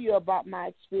tell you about my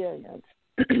experience.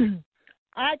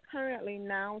 I currently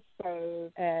now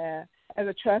serve as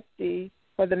a trustee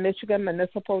for the Michigan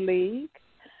Municipal League.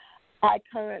 I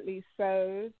currently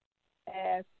serve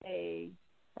as a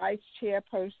vice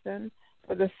chairperson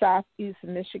for the Southeast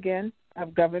Michigan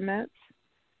of Governments.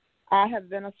 I have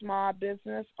been a small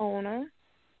business owner.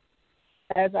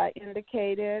 As I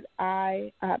indicated,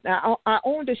 I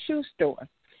owned a shoe store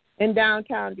in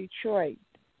downtown Detroit.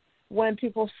 When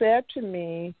people said to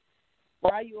me,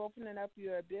 why are you opening up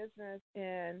your business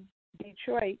in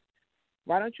Detroit?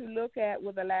 Why don't you look at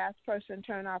where the last person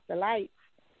turned off the lights?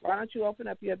 Why don't you open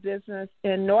up your business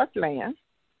in Northland,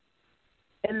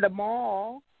 in the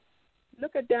mall?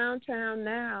 Look at downtown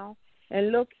now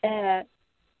and look at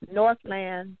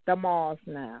Northland, the malls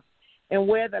now, and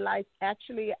where the lights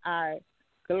actually are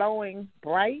glowing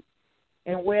bright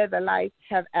and where the lights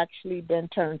have actually been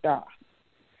turned off.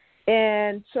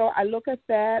 And so I look at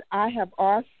that. I have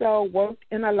also worked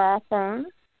in a law firm.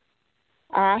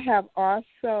 I have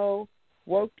also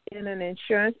worked in an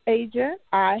insurance agent.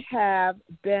 I have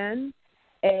been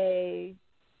a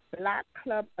Black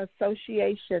Club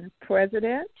Association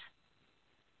president.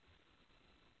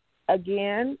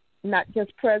 Again, not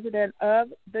just president of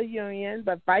the union,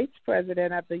 but vice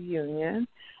president of the union.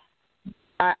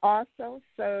 I also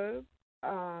serve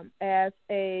as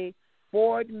a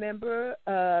board member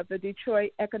of the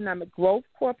Detroit Economic Growth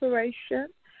Corporation.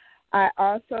 I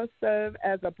also serve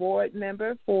as a board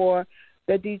member for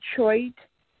the Detroit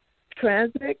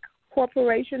Transit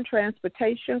Corporation,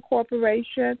 Transportation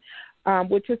Corporation,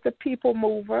 which is the people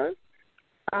mover.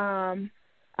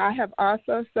 I have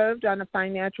also served on the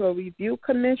Financial Review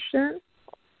Commission.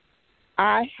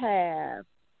 I have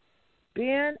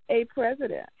been a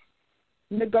president,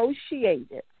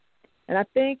 negotiated, and I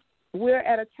think we're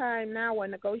at a time now where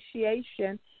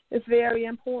negotiation is very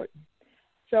important.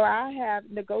 So I have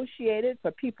negotiated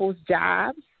for people's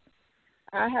jobs.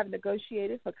 I have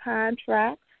negotiated for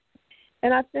contracts.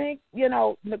 And I think, you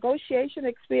know, negotiation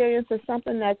experience is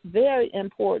something that's very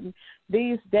important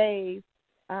these days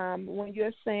when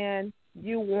you're saying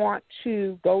you want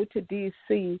to go to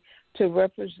D.C. to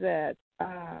represent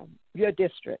your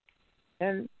district.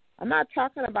 And I'm not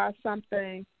talking about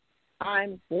something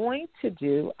I'm going to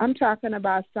do. I'm talking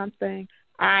about something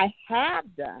I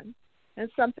have done and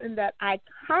something that I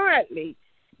currently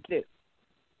do.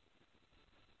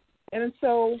 And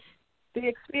so the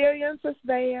experience is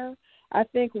there. I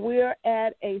think we're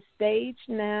at a stage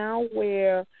now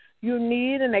where you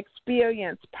need an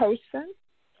experienced person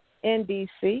in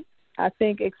D.C. I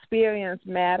think experience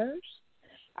matters.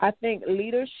 I think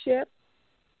leadership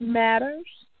matters.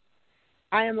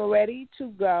 I am ready to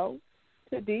go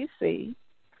to D.C.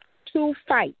 to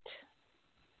fight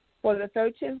for the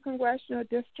 13th Congressional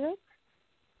District,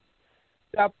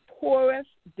 the poorest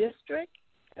district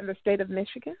in the state of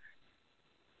Michigan,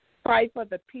 fight for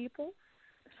the people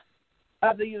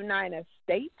of the United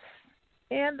States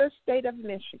and the state of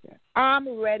Michigan.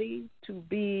 I'm ready to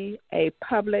be a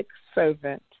public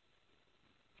servant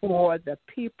for the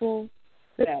people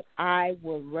that I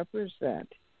will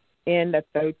represent in the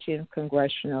 13th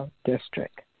Congressional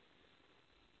District.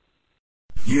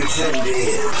 You're tuned in to the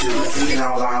Thinking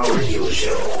Out Loud radio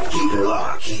show. Keep it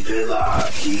locked, keep it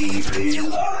locked, keep it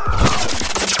locked.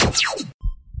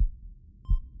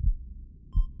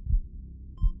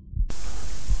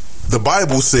 The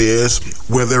Bible says,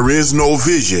 where there is no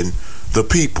vision, the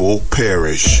people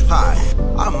perish. Hi,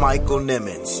 I'm Michael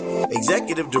Nimmons,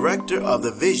 Executive Director of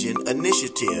the Vision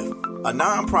Initiative, a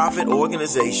nonprofit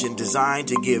organization designed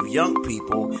to give young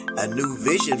people a new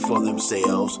vision for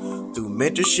themselves through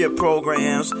mentorship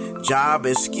programs, job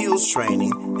and skills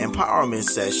training, empowerment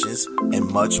sessions, and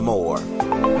much more.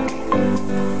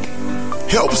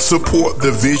 Help support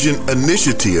the Vision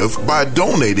Initiative by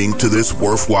donating to this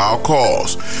worthwhile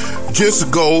cause.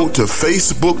 Just go to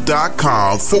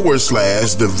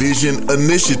facebook.com/The Vision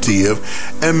Initiative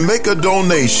and make a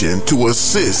donation to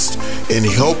assist in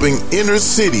helping inner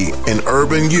city and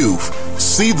urban youth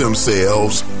see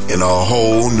themselves in a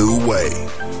whole new way.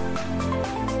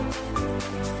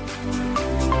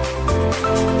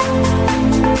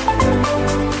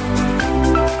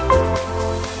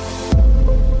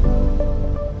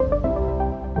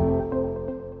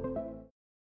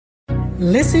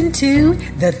 Listen to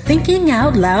the Thinking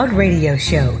Out Loud radio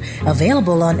show,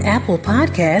 available on Apple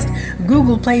Podcast,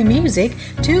 Google Play Music,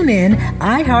 TuneIn,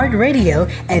 iHeartRadio,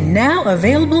 and now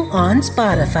available on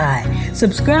Spotify.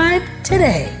 Subscribe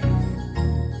today.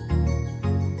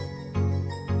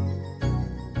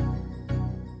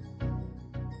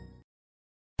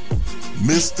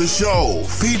 Missed the show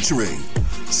featuring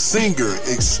singer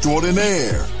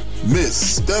extraordinaire, Miss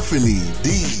Stephanie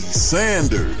D.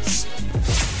 Sanders.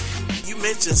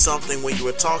 Mentioned something when you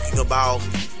were talking about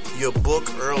your book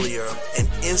earlier, an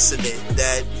incident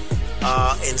that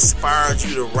inspired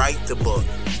you to write the book.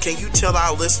 Can you tell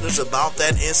our listeners about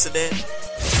that incident?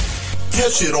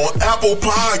 Catch it on Apple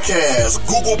Podcasts,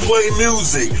 Google Play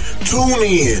Music,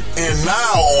 TuneIn, and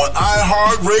now on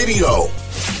iHeartRadio.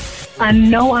 I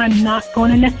know I'm not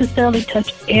going to necessarily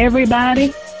touch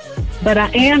everybody, but I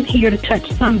am here to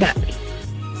touch somebody.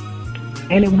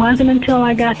 And it wasn't until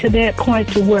I got to that point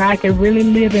to where I could really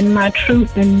live in my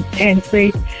truth and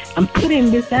say, I'm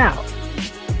putting this out.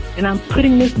 And I'm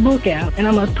putting this book out. And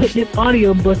I'm going to put this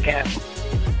audio book out.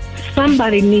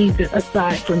 Somebody needs it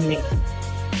aside from me.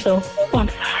 So, I'm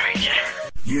sorry.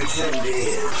 You're tuned in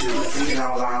to the Thinking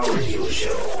Out Loud radio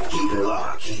show. Keep it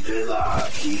locked, keep it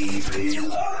locked, keep it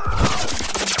locked.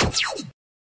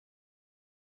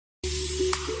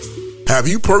 Have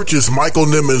you purchased Michael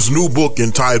Nimmons' new book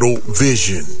entitled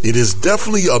Vision? It is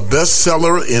definitely a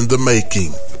bestseller in the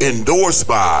making. Endorsed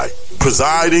by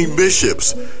presiding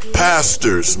bishops,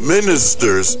 pastors,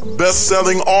 ministers,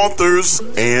 best-selling authors,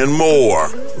 and more.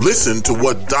 Listen to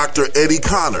what Dr. Eddie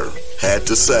Connor had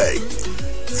to say.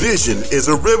 Vision is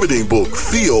a riveting book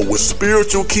filled with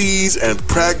spiritual keys and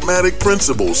pragmatic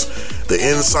principles. The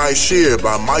insights shared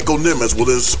by Michael Nimmons will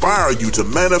inspire you to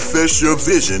manifest your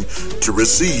vision to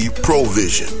receive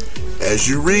provision. As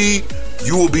you read,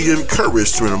 you will be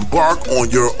encouraged to embark on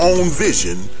your own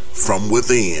vision from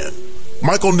within.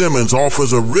 Michael Nimmons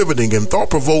offers a riveting and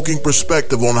thought-provoking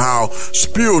perspective on how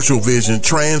spiritual vision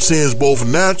transcends both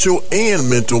natural and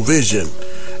mental vision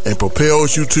and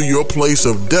propels you to your place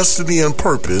of destiny and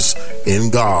purpose in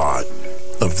God.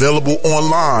 Available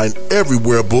online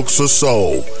everywhere books are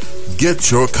sold.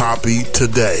 Get your copy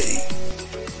today.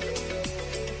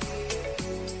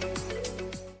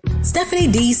 Stephanie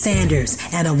D. Sanders,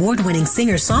 an award-winning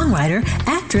singer-songwriter,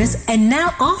 actress, and now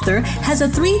author, has a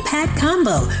 3-pack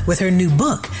combo with her new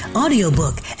book,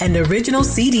 audiobook, and original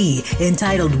CD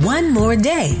entitled One More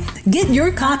Day. Get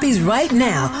your copies right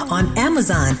now on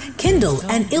Amazon, Kindle,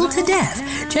 and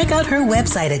Il2Deaf. Check out her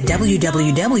website at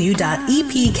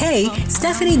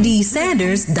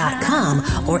www.epkstephaniedSanders.com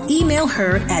or email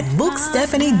her at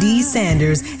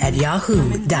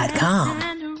bookstephaniedSanders@yahoo.com.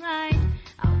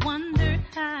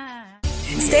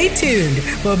 Stay tuned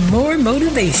for more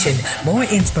motivation, more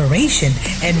inspiration,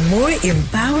 and more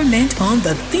empowerment on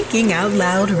the Thinking Out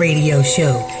Loud radio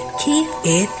show. Keep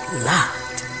it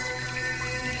locked.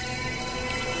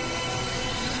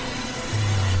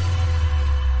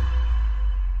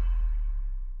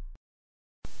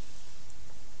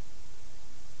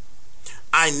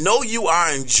 I know you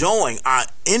are enjoying our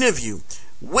interview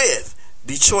with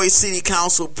Detroit City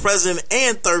Council President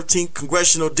and 13th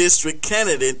Congressional District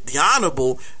candidate, the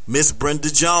Honorable Miss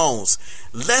Brenda Jones.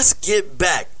 Let's get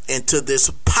back into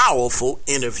this powerful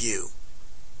interview.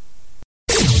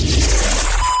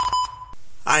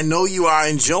 I know you are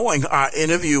enjoying our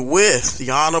interview with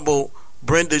the Honorable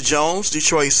Brenda Jones,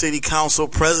 Detroit City Council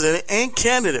President and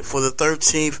candidate for the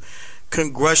 13th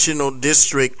Congressional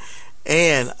District.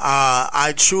 And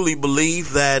I truly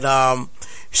believe that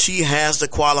she has the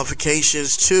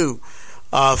qualifications to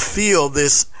fill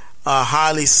this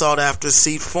highly sought-after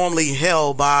seat formerly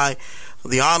held by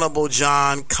the Honorable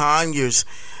John Conyers.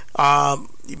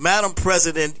 Madam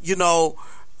President,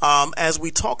 as we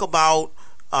talk about,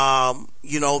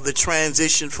 the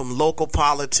transition from local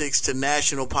politics to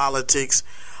national politics,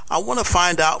 I want to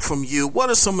find out from you, what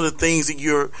are some of the things that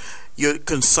you're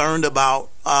concerned about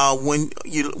when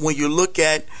you look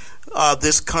at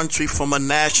this country from a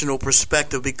national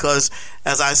perspective? Because,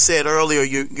 as I said earlier,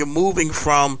 you're moving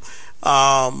from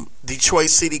Detroit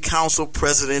City Council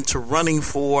President to running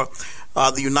for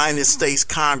the United States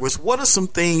Congress. What are some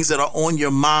things that are on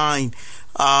your mind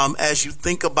as you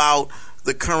think about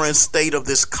the current state of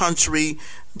this country,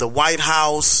 the White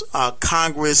House,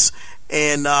 Congress,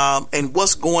 and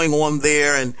what's going on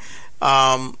there, and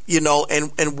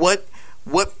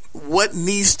what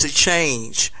needs to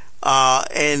change,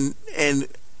 and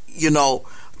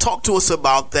talk to us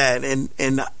about that,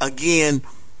 and again,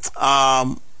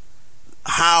 how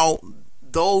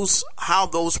those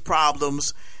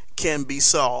problems can be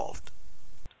solved.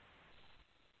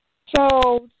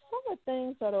 So some of the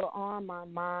things that are on my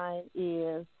mind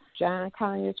is John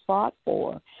Conyers fought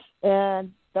for,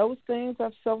 and those things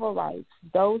of civil rights,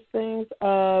 those things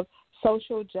of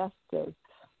social justice,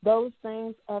 those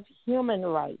things of human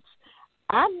rights.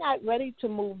 I'm not ready to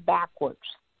move backwards.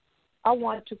 I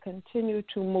want to continue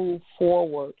to move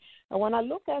forward. And when I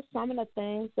look at some of the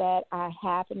things that are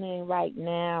happening right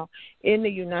now in the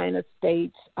United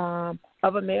States of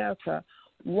America,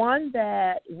 one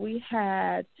that we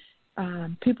had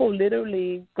people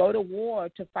literally go to war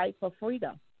to fight for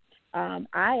freedom. I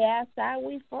asked, are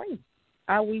we free?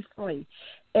 Are we free?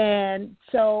 And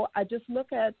so I just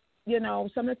look at,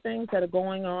 some of the things that are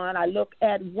going on. I look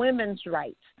at women's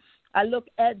rights. I look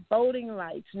at voting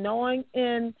rights, knowing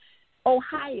in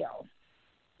Ohio,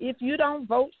 if you don't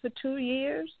vote for 2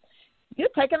 years, you're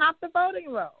taken off the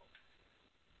voting roll.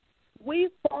 We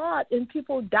fought and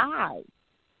people died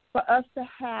for us to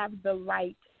have the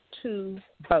right to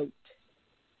vote.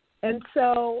 And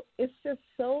so it's just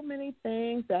so many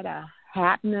things that are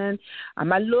happening.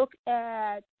 I look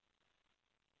at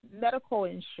medical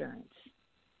insurance.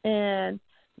 And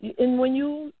when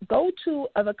you go to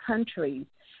other countries,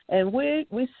 and we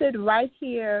sit right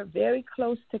here very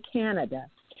close to Canada,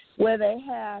 where they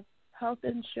have health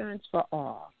insurance for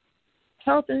all.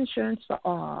 Health insurance for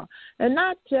all. And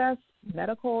not just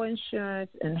medical insurance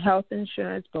and health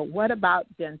insurance, but what about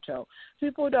dental?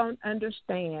 People don't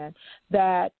understand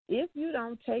that if you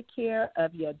don't take care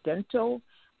of your dental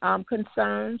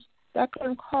concerns, that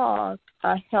can cause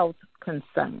a health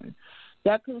concern.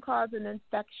 That can cause an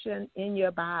infection in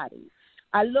your body.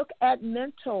 I look at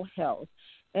mental health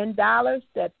and dollars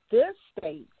that this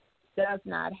state does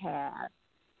not have,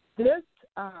 this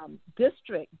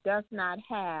district does not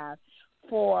have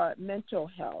for mental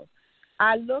health.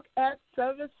 I look at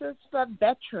services for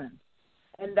veterans,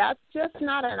 and that's just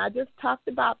not, and I just talked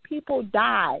about people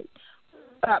died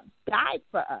for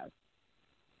us.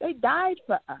 They died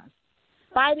for us,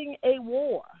 fighting a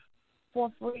war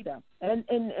for freedom. And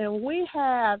we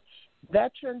have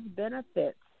veterans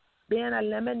benefits being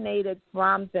eliminated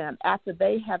from them after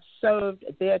they have served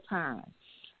their time.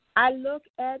 I look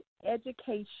at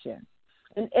education,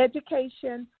 and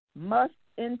education must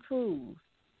improve.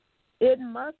 It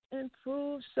must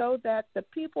improve so that the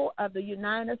people of the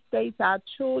United States, our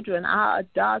children, our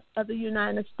adults of the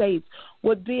United States,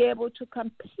 would be able to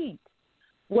compete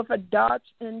with adults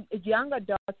and young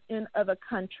adults in other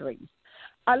countries.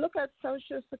 I look at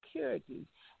Social Security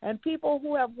and people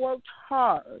who have worked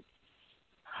hard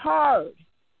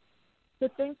to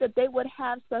think that they would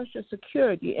have Social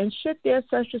Security, and should their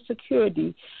Social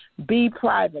Security be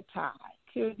privatized?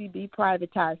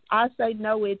 I say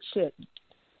no, it shouldn't.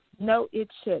 No, it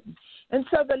shouldn't. And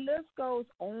so the list goes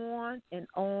on and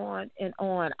on and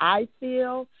on. I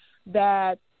feel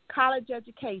that college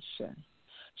education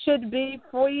should be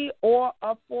free or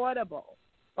affordable.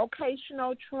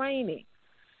 Vocational training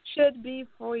should be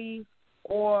free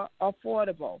or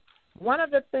affordable. One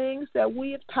of the things that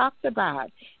we have talked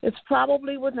about is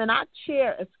probably within, I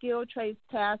chair a skilled trades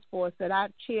task force that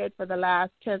I've chaired for the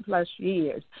last 10 plus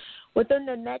years. Within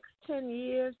the next 10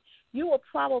 years, you will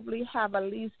probably have at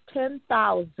least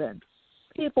 10,000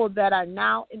 people that are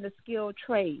now in the skilled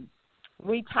trades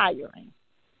retiring.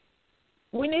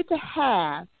 We need to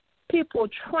have people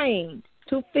trained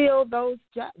to fill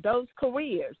those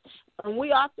careers. And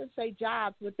we often say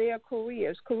jobs with their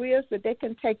careers that they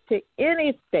can take to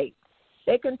any state,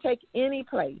 they can take any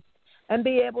place, and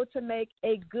be able to make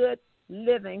a good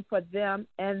living for them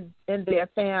and their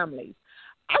families.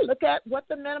 I look at what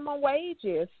the minimum wage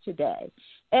is today.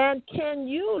 And can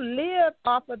you live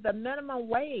off of the minimum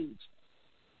wage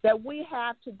that we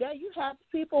have today? You have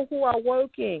people who are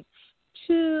working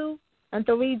 2 and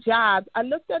 3 jobs. I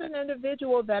looked at an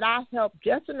individual that I helped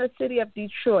just in the city of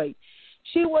Detroit.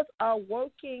 She was a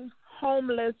working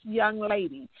homeless young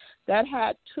lady that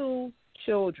had 2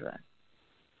 children.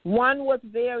 One was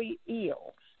very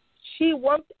ill. She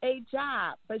worked a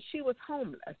job, but she was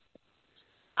homeless.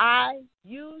 I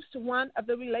used one of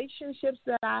the relationships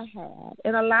that I had,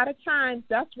 and a lot of times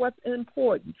that's what's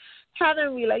important,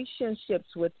 having relationships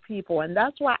with people. And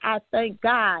that's why I thank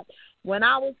God when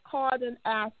I was called and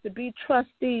asked to be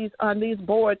trustees on these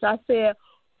boards, I said,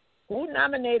 who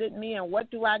nominated me and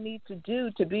what do I need to do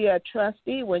to be a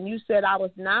trustee when you said I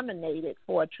was nominated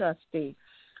for a trustee?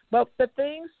 But the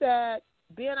things that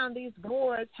being on these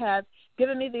boards have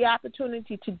given me the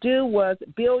opportunity to do was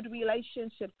build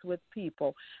relationships with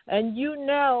people. And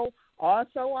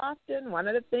also often one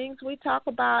of the things we talk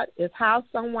about is how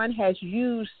someone has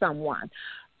used someone.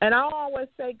 And I always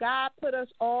say God put us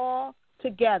all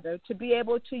together to be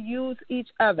able to use each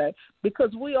other,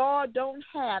 because we all don't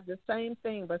have the same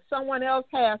thing, but someone else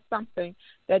has something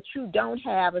that you don't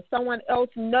have, or someone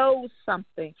else knows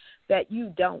something that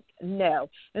you don't know.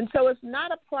 And so it's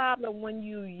not a problem when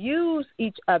you use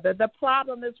each other. The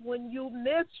problem is when you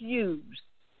misuse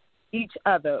each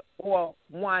other or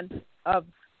one of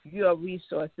your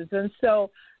resources. And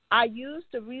so I use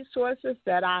the resources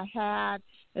that I have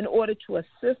in order to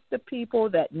assist the people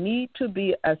that need to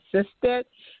be assisted,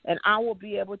 and I will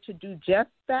be able to do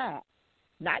just that,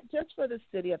 not just for the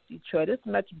city of Detroit. It's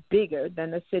much bigger than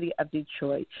the city of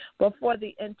Detroit, but for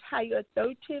the entire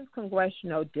 13th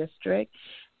congressional district,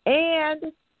 and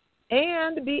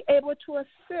be able to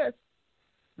assist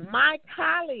my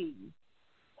colleagues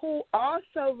who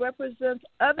also represent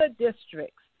other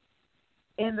districts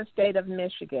in the state of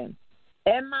Michigan,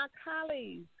 and my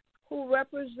colleagues who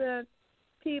represent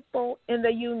people in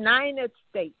the United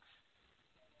States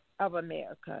of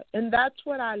America. And that's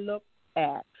what I look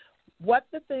at, what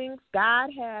the things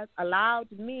God has allowed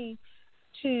me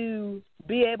to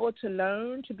be able to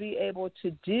learn, to be able to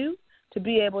do, to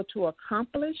be able to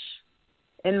accomplish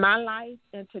in my life,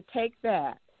 and to take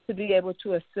that to be able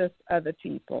to assist other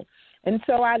people. And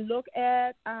so I look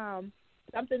at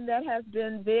something that has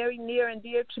been very near and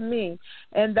dear to me,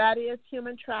 and that is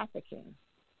human trafficking.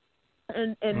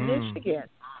 In Michigan,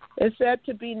 it's said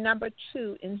to be number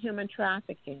 2 in human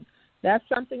trafficking. That's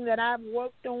something that I've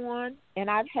worked on, and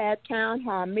I've had town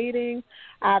hall meetings.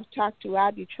 I've talked to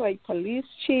our Detroit police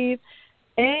chief,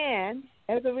 and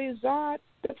as a result,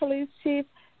 the police chief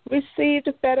received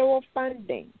federal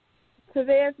funding. So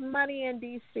there's money in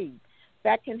D.C.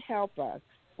 that can help us.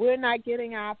 We're not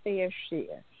getting our fair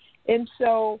share. And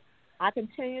so I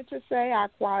continue to say our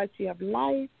quality of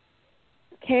life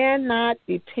cannot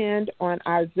depend on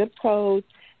our zip codes,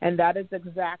 and that is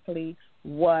exactly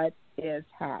what is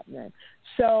happening.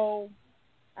 So,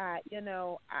 I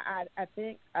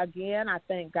think, again, I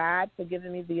thank God for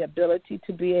giving me the ability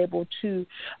to be able to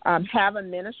have a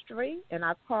ministry, and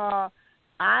I call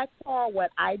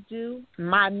what I do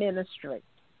my ministry.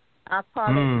 I call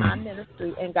it my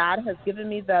ministry, and God has given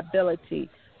me the ability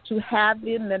to have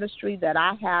the ministry that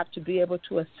I have to be able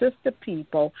to assist the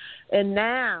people, and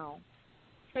now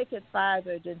take it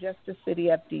farther than just the city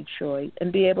of Detroit,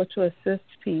 and be able to assist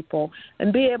people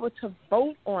and be able to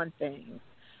vote on things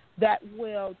that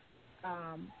will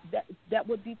that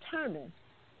will determine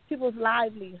people's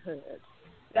livelihoods,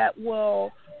 that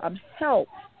will help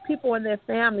people and their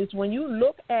families. When you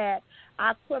look at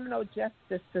our criminal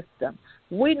justice system,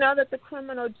 we know that the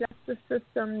criminal justice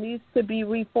system needs to be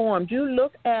reformed. You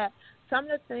look at some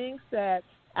of the things that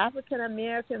African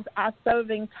Americans are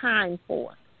serving time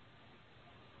for.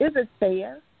 Is it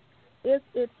fair? Is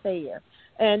it fair?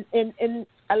 And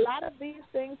a lot of these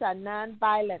things are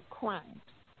nonviolent crimes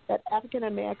that African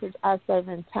Americans are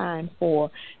serving time for.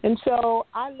 And so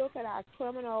I look at our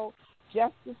criminal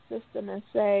justice system and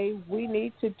say we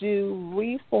need to do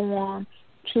reform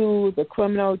to the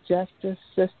criminal justice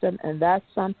system, and that's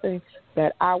something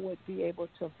that I would be able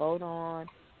to vote on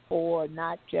for,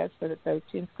 not just for the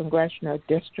 13th Congressional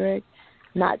District,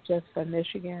 not just for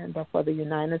Michigan, but for the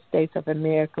United States of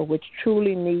America, which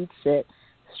truly needs it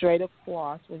straight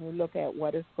across when you look at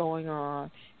what is going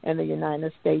on in the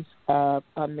United States of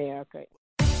America.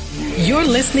 You're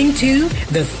listening to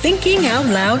the Thinking Out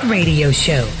Loud radio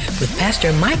show with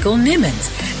Pastor Michael Nimmons.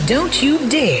 Don't you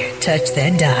dare touch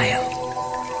that dial.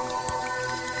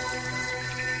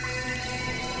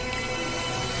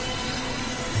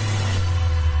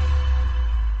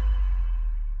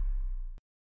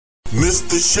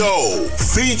 Mr. Show,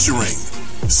 featuring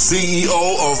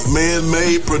CEO of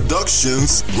Man-Made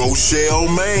Productions, Rochelle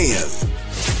Mann.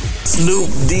 Snoop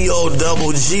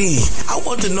D-O-double-G. I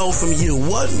want to know from you,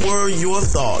 what were your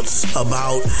thoughts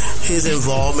about his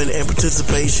involvement and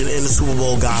participation in the Super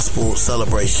Bowl gospel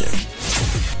celebration?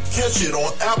 Catch it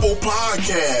on Apple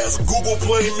Podcasts, Google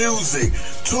Play Music,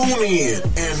 TuneIn,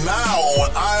 and now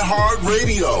on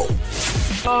iHeartRadio.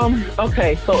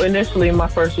 Okay, so initially my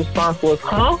first response was,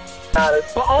 but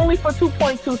only for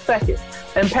 2.2 seconds.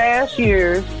 In past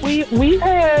years, we've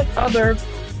had other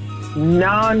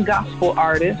non-gospel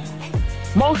artists.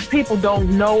 Most people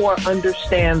don't know or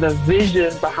understand the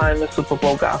vision behind the Super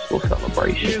Bowl gospel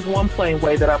celebration. Here's one plain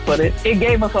way that I put it. It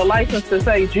gave us a license to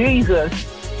say Jesus.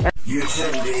 You're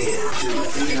tuned in to the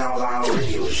Thinking Out Loud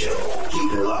radio show.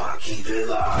 Keep it locked, keep it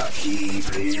locked, keep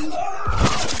it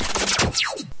locked.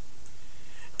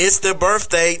 It's their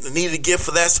birthday. They need a gift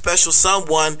for that special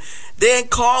someone. Then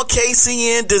call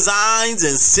KCN Designs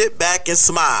and sit back and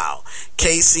smile.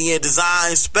 KCN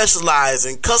Designs specialize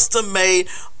in custom-made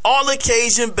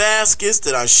all-occasion baskets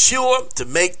that are sure to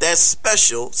make that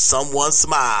special someone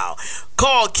smile.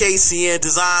 Call KCN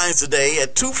Designs today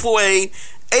at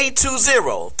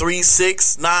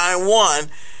 248-820-3691.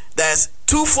 That's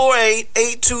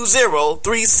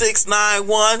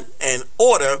 248-820-3691 and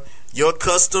order your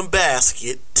custom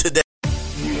basket today.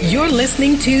 You're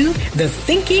listening to the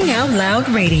Thinking Out Loud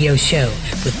radio show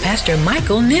with Pastor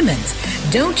Michael Nimmons.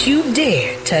 Don't you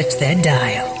dare touch that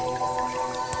dial.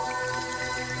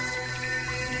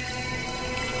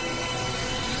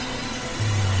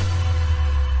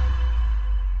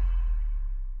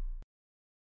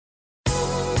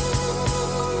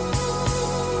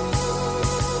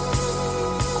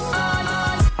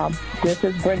 This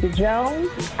is Brenda Jones.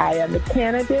 I am the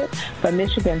candidate for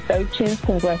Michigan 13th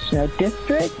Congressional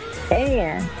District,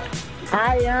 and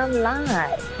I am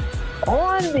live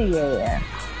on the air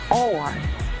on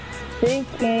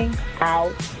Thinking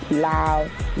Out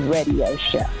Loud radio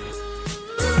show.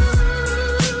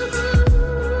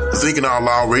 The Thinking Out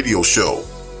Loud radio show,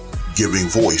 giving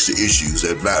voice to issues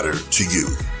that matter to you.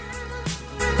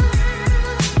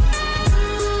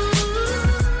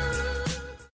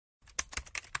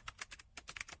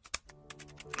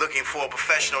 Looking for a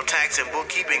professional tax and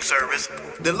bookkeeping service?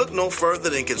 Then look no further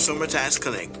than Consumer Tax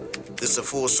Connect. This is a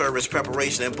full-service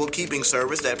preparation and bookkeeping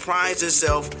service that prides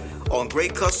itself on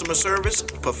great customer service,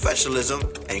 professionalism,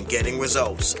 and getting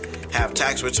results. Have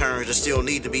tax returns that still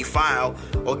need to be filed,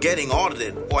 or getting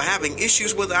audited, or having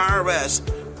issues with the IRS?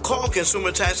 Call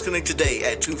Consumer Tax Connect today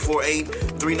at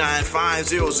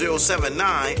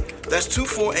 248-395-0079. That's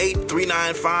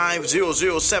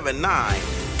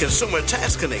 248-395-0079. Consumer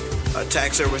Tax Connect, a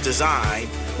tax service designed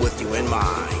with you in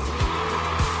mind.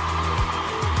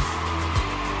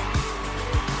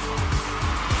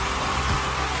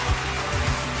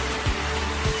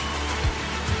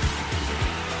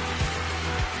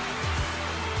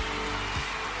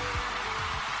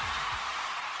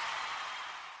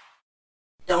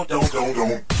 Don't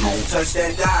touch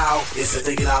that dial. It's the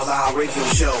Thinking Out Loud radio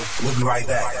show. We'll be right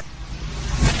back.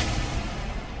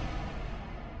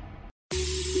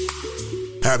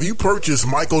 Have you purchased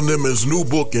Michael Nimmons' new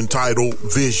book entitled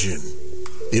Vision?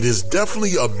 It is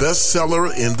definitely a bestseller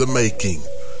in the making.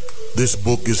 This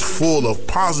book is full of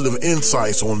positive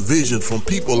insights on vision from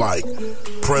people like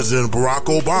President Barack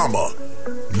Obama,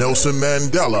 Nelson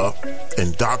Mandela,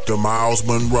 and Dr. Miles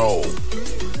Monroe.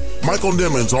 Michael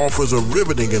Nimmons offers a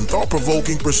riveting and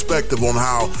thought-provoking perspective on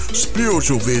how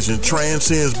spiritual vision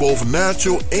transcends both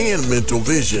natural and mental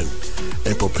vision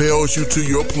and propels you to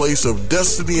your place of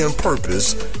destiny and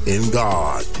purpose in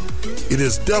God. It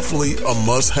is definitely a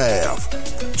must-have.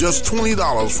 Just $20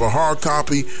 for hard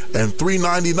copy and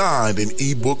 $3.99 in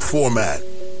ebook format.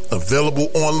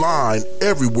 Available online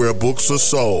everywhere books are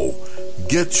sold.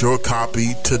 Get your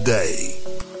copy today.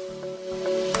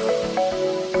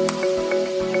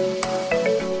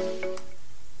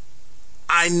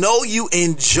 I know you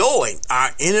enjoyed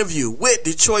our interview with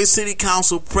Detroit City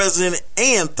Council President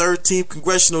and 13th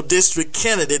Congressional District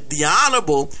candidate, the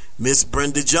Honorable Miss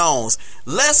Brenda Jones.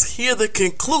 Let's hear the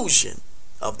conclusion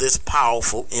of this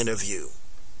powerful interview.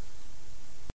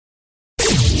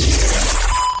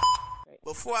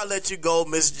 Before I let you go,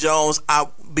 Miss Jones,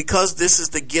 because this is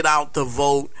the Get Out the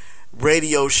Vote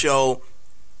radio show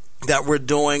that we're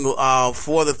doing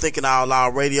for the Thinking Out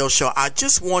Loud radio show, I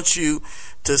just want you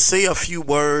to say a few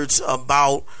words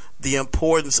about the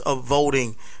importance of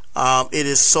voting. It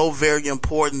is so very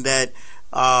important that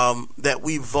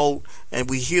we vote, and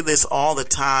we hear this all the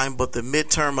time, but the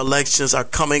midterm elections are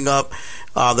coming up.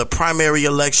 The primary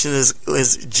election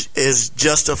is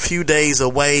just a few days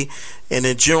away, and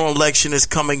the general election is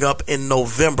coming up in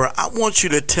November. I want you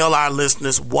to tell our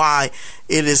listeners why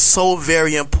it is so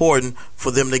very important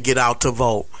for them to get out to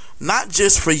vote. Not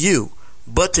just for you,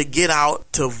 but to get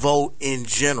out to vote in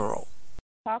general.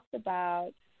 Talked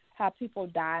about how people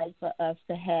died for us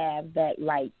to have that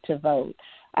right to vote.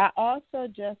 I also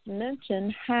just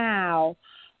mentioned how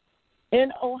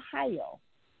in Ohio,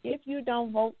 if you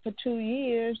don't vote for 2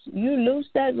 years, you lose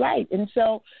that right. And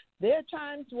so there are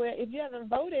times where if you haven't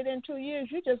voted in 2 years,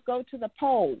 you just go to the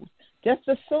polls, just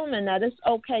assuming that it's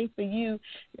okay for you.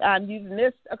 You've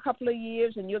missed a couple of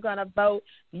years and you're going to vote.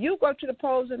 You go to the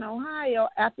polls in Ohio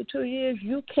after 2 years,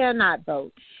 you cannot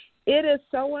vote. It is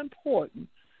so important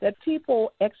that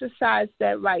people exercise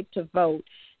that right to vote.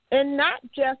 And not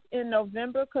just in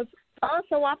November, because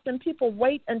also often people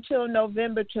wait until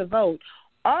November to vote.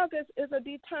 August is a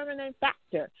determining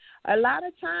factor. A lot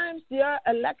of times your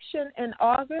election in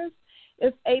August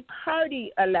is a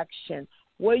party election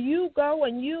where you go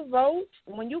and you vote.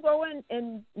 When you go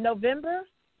in November,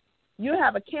 you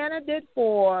have a candidate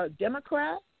for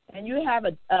Democrat and you have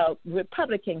a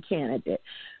Republican candidate.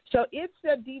 So it's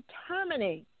a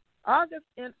determining, August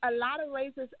in a lot of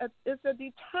races is a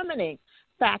determining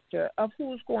factor of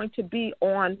who's going to be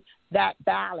on that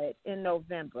ballot in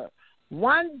November.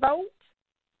 One vote,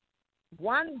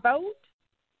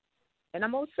 and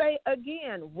I'm going to say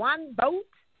again, one vote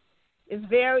is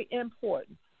very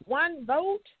important. One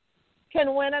vote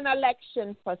can win an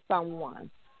election for someone.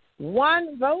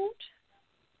 One vote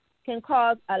can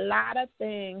cause a lot of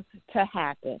things to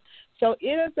happen. So it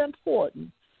is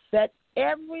important that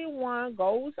everyone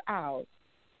goes out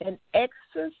and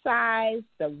exercise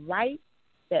the right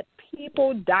that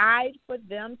people died for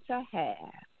them to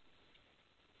have,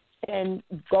 and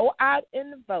go out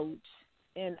and vote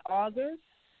in August,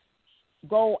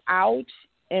 go out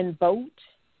and vote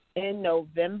in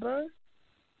November.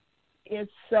 Is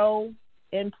so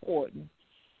important.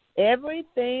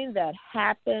 Everything that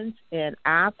happens in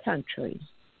our country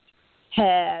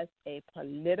has a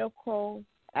political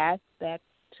aspect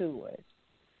to it.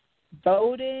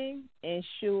 Voting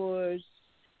ensures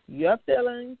your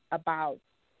feelings about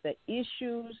the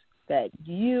issues that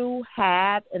you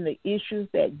have and the issues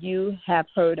that you have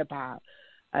heard about.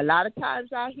 A lot of times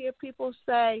I hear people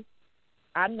say,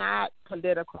 I'm not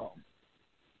political.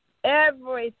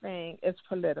 Everything is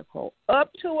political,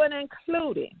 up to and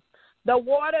including the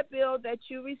water bill that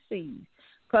you receive,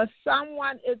 because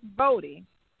someone is voting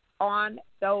on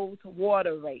those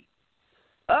water rates,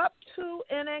 up to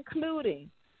and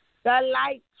including the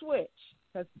light switch,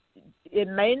 because it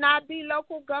may not be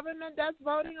local government that's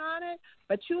voting on it,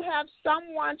 but you have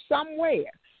someone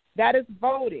somewhere that is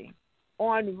voting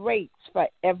on rates for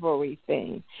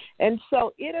everything. And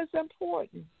so it is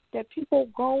important that people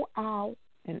go out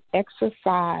and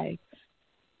exercise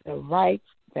the rights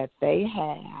that they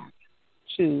have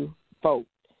to vote.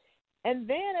 And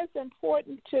then it's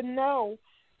important to know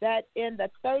that in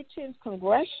the 13th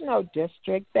Congressional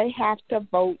District, they have to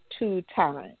vote 2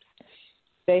 times.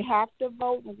 They have to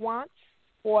vote once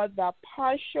for the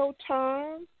partial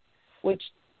term, which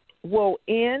will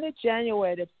end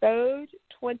January the 3rd,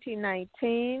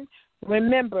 2019.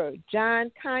 Remember,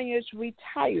 John Conyers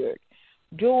retired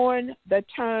during the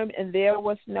term, and there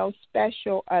was no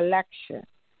special election.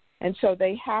 And so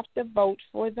they have to vote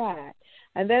for that.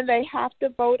 And then they have to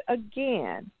vote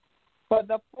again for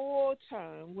the full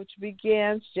term, which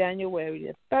begins January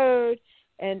the 3rd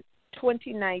in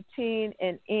 2019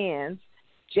 and ends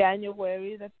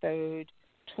January the 3rd,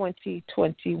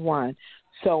 2021.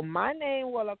 So my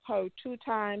name will occur 2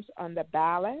 times on the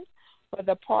ballot for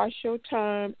the partial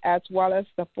term as well as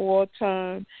the full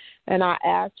term. And I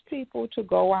ask people to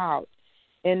go out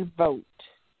and vote.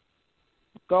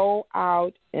 Go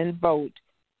out and vote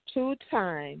 2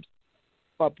 times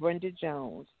for Brenda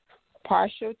Jones,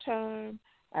 partial term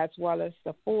as well as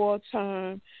the full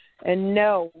term, and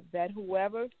know that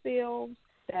whoever fills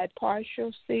that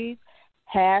partial seat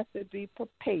has to be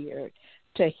prepared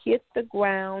to hit the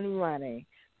ground running,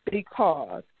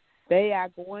 because they are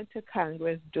going to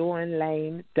Congress during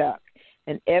lame duck.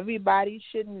 And everybody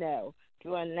should know,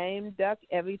 during lame duck,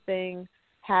 everything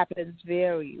happens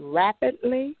very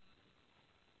rapidly,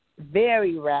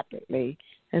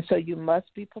 and so you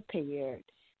must be prepared.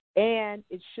 And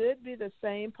it should be the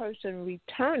same person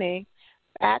returning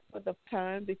back for the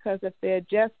term, because if they're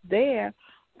just there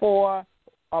for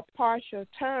a partial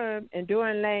term and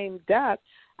during lame duck,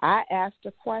 I asked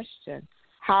the question,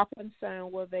 how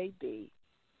concerned will they be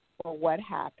for what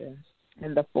happens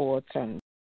in the full term?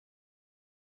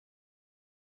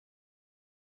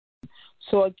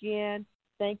 So again,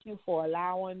 thank you for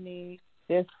allowing me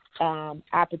this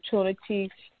opportunity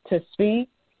to speak.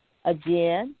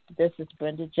 Again, this is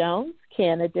Brenda Jones,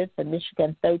 candidate for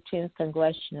Michigan 13th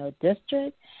Congressional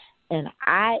District, and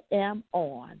I am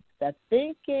on the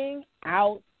Thinking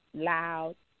Out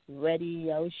Loud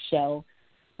radio show,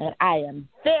 and I am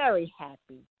very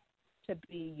happy to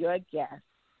be your guest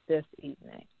this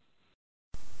evening.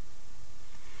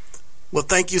 Well,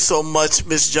 thank you so much,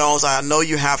 Ms. Jones. I know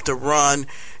you have to run.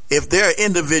 If there are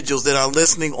individuals that are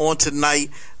listening on tonight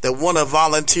that want to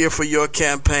volunteer for your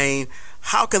campaign,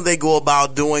 how can they go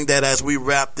about doing that as we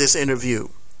wrap this interview?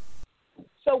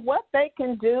 So what they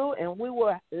can do, and we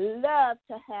would love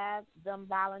to have them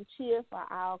volunteer for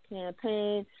our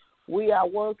campaign. We are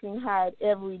working hard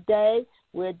every day.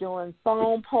 We're doing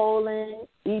phone polling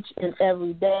each and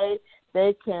every day.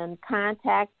 They can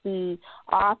contact the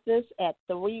office at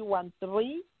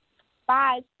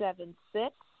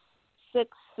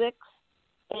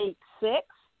 313-576-6686,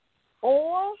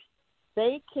 or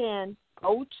they can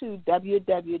go to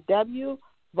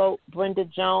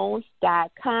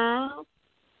www.votebrendajones.com,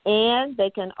 and they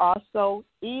can also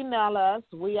email us.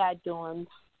 We are doing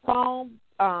phone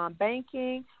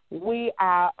banking. We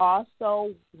are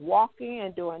also walking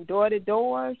and doing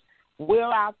door-to-doors. We're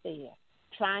out there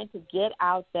trying to get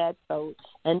out that vote.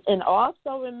 And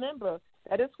also remember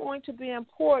that it's going to be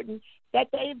important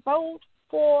that they vote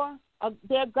for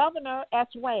their governor as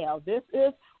well. This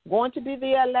is going to be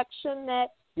the election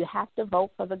that you have to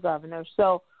vote for the governor.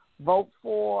 So vote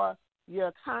for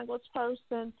your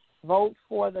congressperson, vote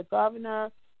for the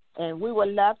governor, and we would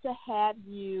love to have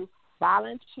you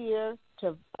volunteer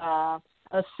to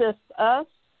assist us,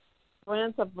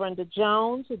 Friends of Brenda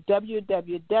Jones,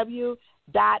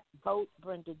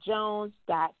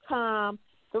 www.votebrendajones.com,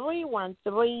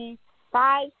 313-576-6686.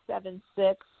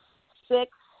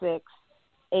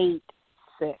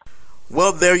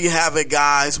 Well, there you have it,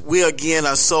 guys. We again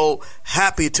are so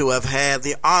happy to have had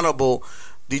the Honorable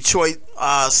Detroit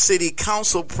City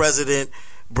Council President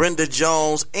Brenda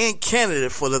Jones and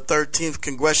candidate for the 13th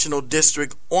Congressional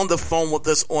District on the phone with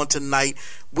us on tonight.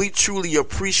 We truly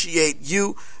appreciate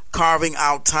you carving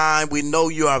out time. We know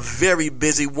you are a very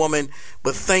busy woman,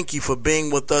 but thank you for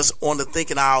being with us on the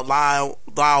Thinking Out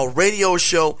Loud radio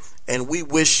show, and we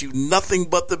wish you nothing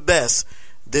but the best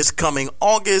this coming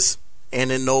August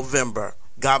and in November.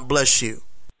 God bless you.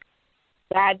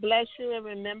 God bless you, and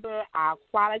remember, our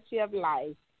quality of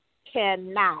life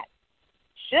should not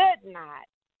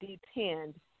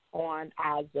depend on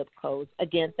our zip codes.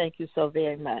 Again, thank you so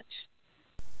very much.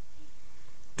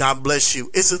 God bless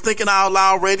you. It's the Thinking Out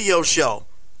Loud radio show.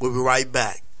 We'll be right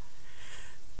back.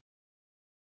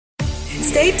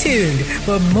 Stay tuned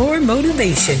for more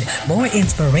motivation, more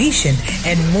inspiration,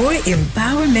 and more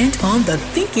empowerment on the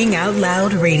Thinking Out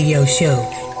Loud radio show.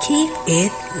 Keep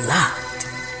it locked.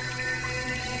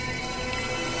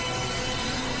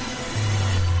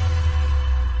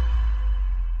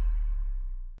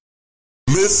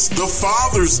 Miss the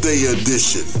Father's Day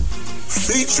edition,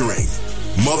 featuring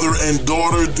mother and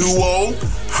daughter duo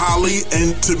Holly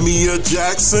and Tamia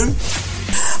Jackson.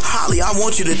 Holly, I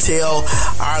want you to tell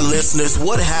our listeners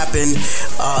what happened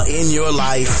in your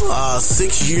life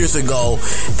 6 years ago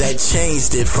that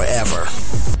changed it forever.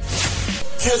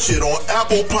 Catch it on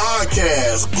Apple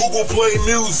Podcasts, Google Play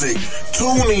Music,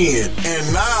 TuneIn,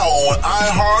 and now on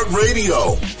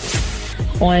iHeartRadio.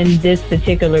 On this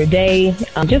particular day,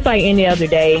 just like any other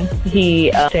day,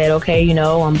 he said, okay,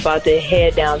 I'm about to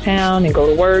head downtown and go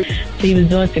to work. So he was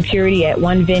doing security at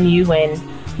one venue, and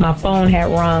my phone had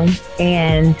rung,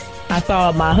 and I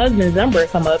saw my husband's number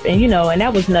come up, and and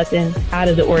that was nothing out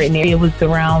of the ordinary. It was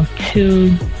around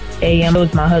 2 a.m. It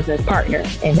was my husband's partner,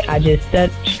 and I just sat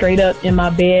straight up in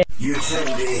my bed. You're tuned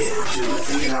in to the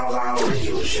Thinking Out Loud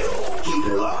radio show. Keep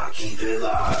it locked, keep it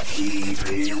locked, keep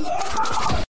it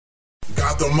locked.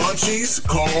 Got the munchies?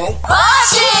 Call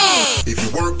Munchie! If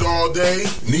you worked all day,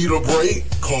 need a break?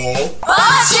 Call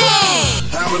Munchie!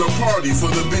 Having a party for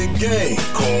the big game?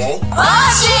 Call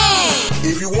Munchie!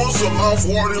 If you want some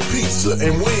mouth-watering pizza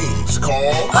and wings?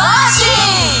 Call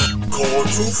Munchie! Call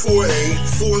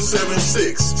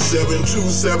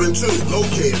 248-476-7272.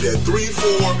 Located at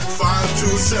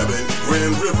 34527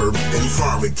 Grand River in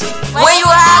Farmington. When you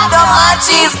have the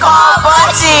munchies, call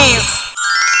Munchies!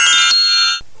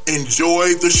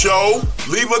 Enjoyed the show?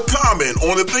 Leave a comment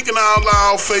on the Thinking Out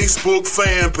Loud Facebook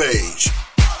fan page.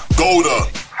 Go to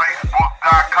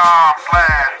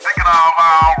Facebook.com/Thinking Out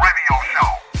Loud Radio Show.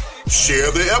 Share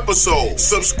the episode.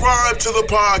 Subscribe to the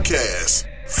podcast.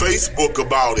 Facebook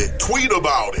about it. Tweet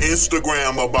about it.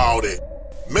 Instagram about it.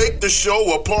 Make the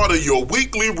show a part of your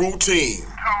weekly routine.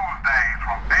 Tuesdays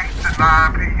from 8 to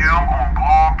 9 p.m. on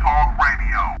Blog Talk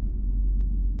Radio.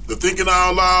 The Thinking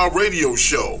Out Loud Radio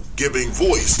Show, giving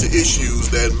voice to issues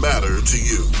that matter to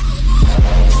you.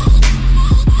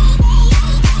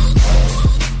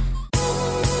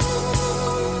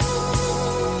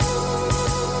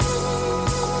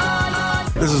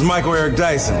 This is Michael Eric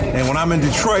Dyson, and when I'm in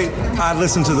Detroit, I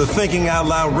listen to the Thinking Out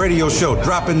Loud Radio Show,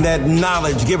 dropping that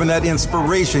knowledge, giving that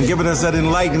inspiration, giving us that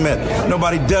enlightenment.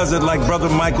 Nobody does it like Brother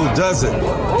Michael does it.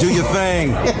 Do your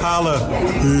thing. Holla.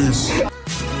 Peace.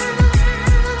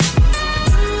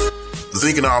 The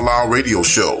Thinking Out Loud Radio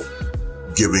Show,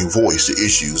 giving voice to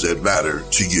issues that matter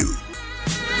to you.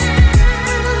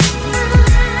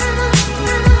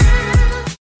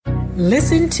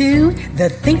 Listen to the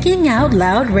Thinking Out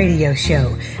Loud Radio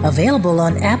Show, available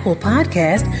on Apple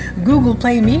Podcast, Google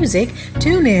Play Music,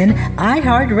 TuneIn,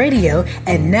 iHeartRadio,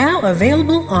 and now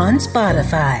available on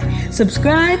Spotify.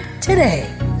 Subscribe today.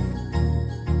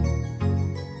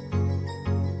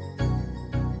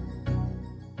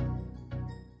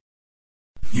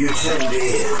 You're tuned in to the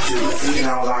Thinking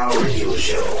Out Loud Radio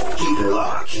Show. Keep it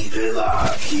locked, keep it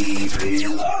locked, keep it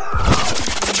locked.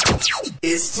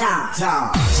 It's time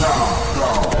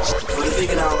for the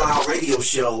Thinking Out Loud Radio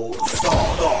Show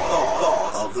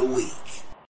Thought of the Week.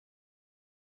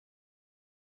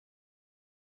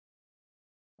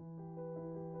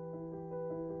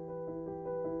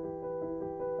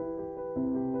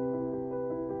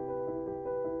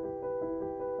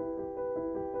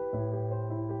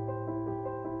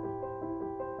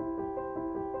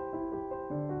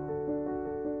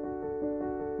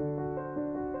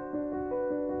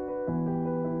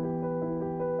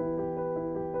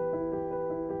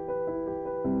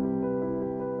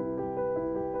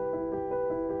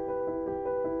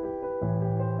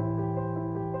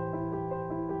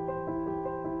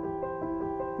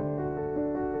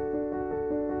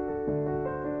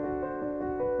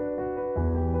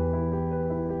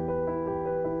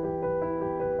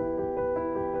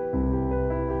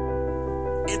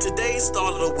 In today's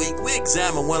Thought of the Week, we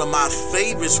examine one of my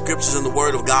favorite scriptures in the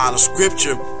Word of God, a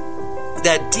scripture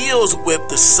that deals with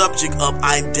the subject of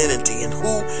identity and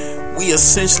who we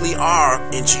essentially are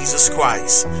in Jesus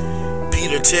Christ.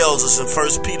 Peter tells us in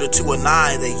 1 Peter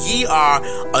 2:9 that ye are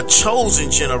a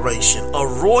chosen generation, a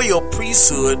royal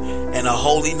priesthood, and a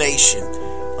holy nation,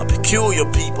 a peculiar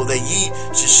people, that ye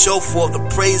should show forth the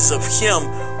praises of him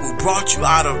who brought you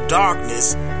out of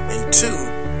darkness into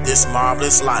this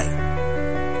marvelous light.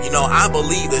 You know, I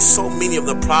believe that so many of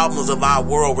the problems of our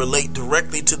world relate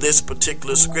directly to this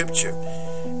particular scripture.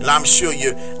 And I'm sure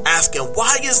you're asking,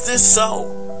 why is this so?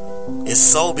 It's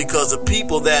so because the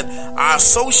people that are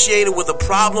associated with the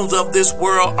problems of this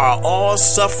world are all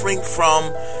suffering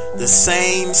from the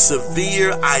same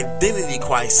severe identity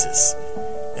crisis.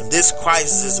 And this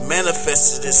crisis has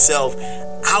manifested itself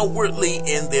outwardly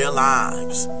in their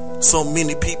lives. So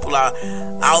many people are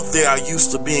out there are used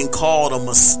to being called a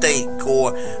mistake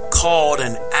or called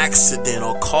an accident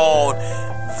or called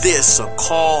this or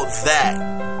called that.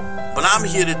 But I'm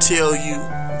here to tell you,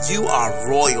 you are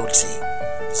royalty.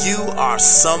 You are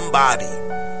somebody.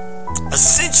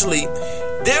 Essentially,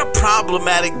 their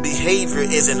problematic behavior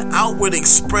is an outward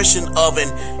expression of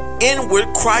an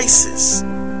inward crisis.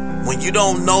 When you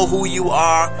don't know who you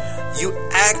are, you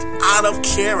act out of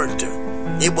character.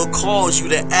 It will cause you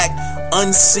to act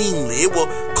unseemly. It will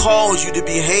cause you to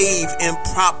behave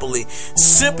improperly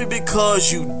simply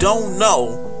because you don't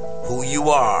know who you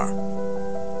are.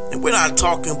 And we're not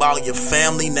talking about your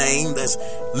family name that's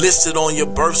listed on your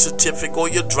birth certificate or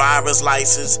your driver's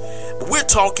license, but we're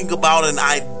talking about an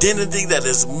identity that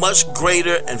is much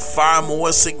greater and far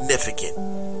more significant.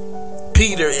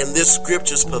 Peter in this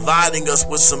scripture is providing us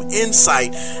with some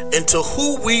insight into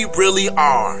who we really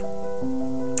are.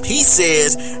 He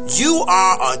says, you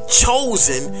are a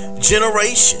chosen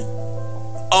generation.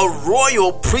 a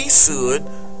royal priesthood,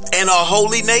 and a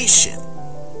holy nation.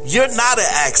 You're not an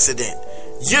accident.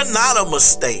 You're not a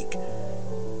mistake.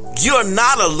 You're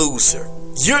not a loser.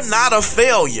 You're not a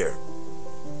failure.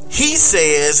 He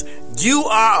says you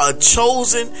are a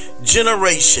chosen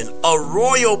generation, a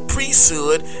royal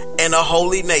priesthood, and a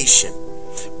holy nation.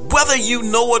 Whether you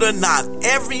know it or not,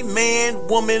 every man,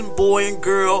 woman, boy, and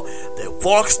girl that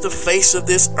walks the face of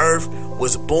this earth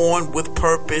was born with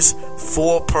purpose,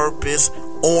 for purpose,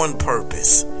 on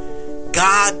purpose.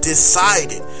 God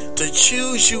decided to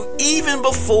choose you even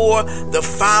before the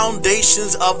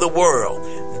foundations of the world.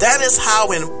 That is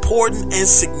how important and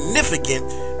significant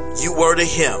you were to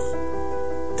Him.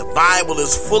 The Bible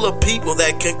is full of people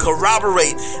that can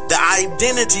corroborate the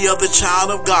identity of the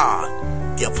child of God.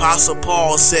 The Apostle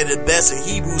Paul said it best in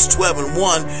Hebrews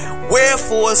 12:1,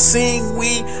 wherefore, seeing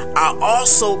we are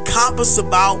also compassed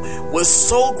about with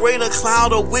so great a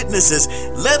cloud of witnesses,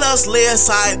 let us lay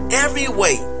aside every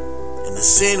weight and the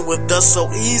sin which does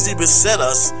so easily beset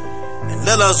us, and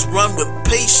let us run with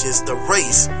patience the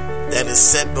race that is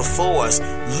set before us,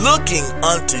 looking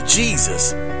unto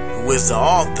Jesus, who is the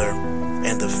author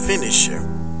and the finisher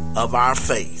of our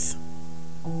faith.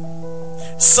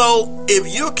 So, if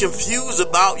you're confused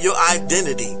about your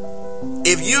identity,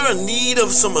 if you're in need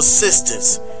of some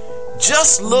assistance,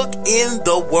 just look in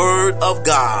the Word of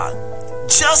God.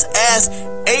 Just ask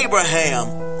Abraham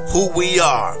who we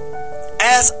are.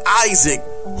 Ask Isaac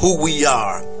who we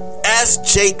are. Ask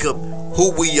Jacob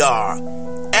who we are.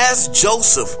 Ask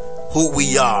Joseph who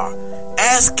we are.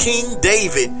 Ask King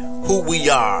David who we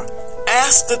are.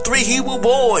 Ask the 3 Hebrew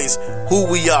boys who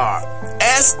we are.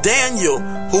 Ask Daniel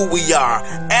who we are.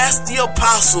 Ask the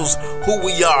apostles who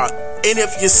we are. And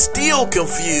if you're still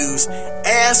confused,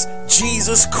 ask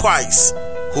Jesus Christ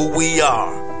who we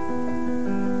are.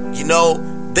 You know,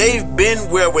 they've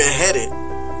been where we're headed.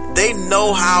 They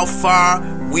know how far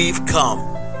we've come,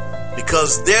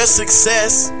 because their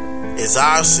success is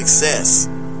our success.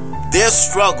 Their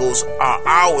struggles are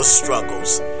our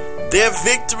struggles. Their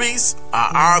victories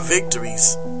are our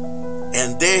victories.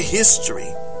 And their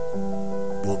history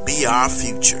will be our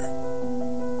future.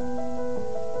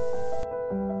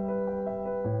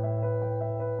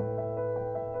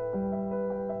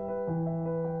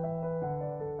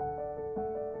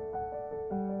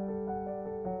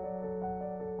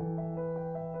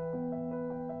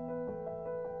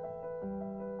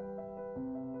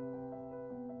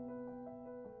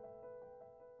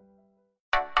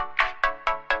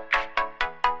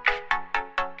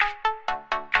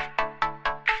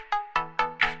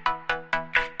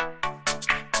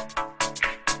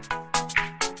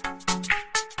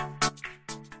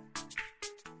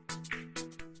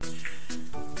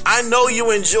 I know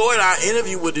you enjoyed our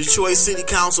interview with Detroit City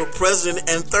Council President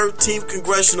and 13th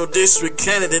Congressional District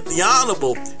candidate, the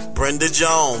Honorable Brenda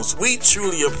Jones. We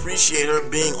truly appreciate her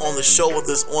being on the show with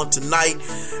us on tonight.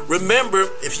 Remember,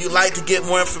 if you'd like to get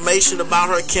more information about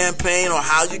her campaign or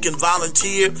how you can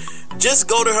volunteer, just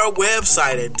go to her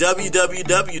website at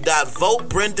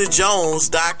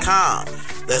www.votebrendajones.com.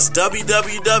 That's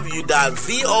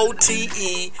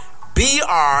www.votebrendajones.com.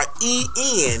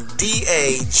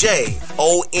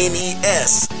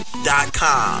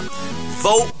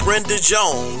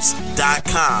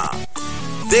 VoteBrendaJones.com.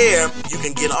 There, you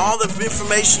can get all the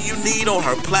information you need on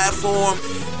her platform,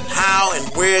 how and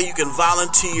where you can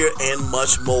volunteer, and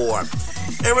much more.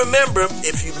 And remember,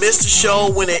 if you missed the show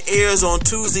when it airs on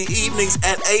Tuesday evenings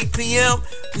at 8 p.m.,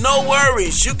 no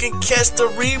worries. You can catch the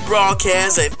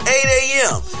rebroadcast at 8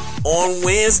 a.m. on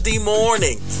Wednesday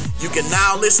morning. You can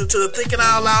now listen to the Thinking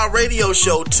Out Loud radio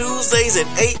show Tuesdays at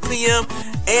 8 p.m.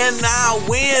 and now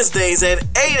Wednesdays at 8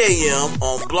 a.m.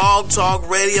 on Blog Talk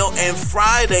Radio, and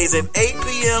Fridays at 8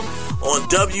 p.m. on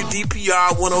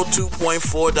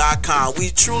WDPR102.4.com. We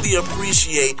truly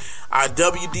appreciate our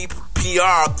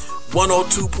WDPR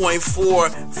 102.4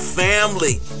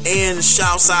 family, and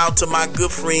shouts out to my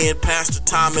good friend Pastor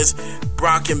Thomas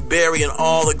Brockenberry and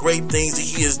all the great things that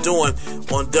he is doing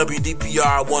on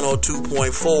WDPR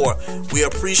 102.4. We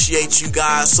appreciate you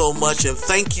guys so much, and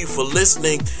thank you for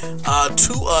listening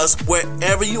to us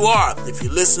wherever you are. If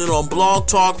you're listening on Blog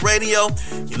Talk Radio,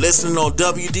 you're listening on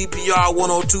WDPR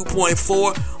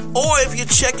 102.4, or if you're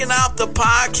checking out the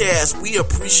podcast, we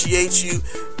appreciate you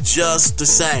just the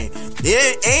same.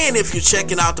 And if you're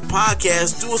checking out the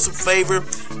podcast, do us a favor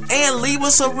and leave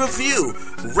us a review.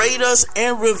 Rate us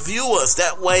and review us.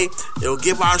 That way, it'll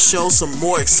give our show some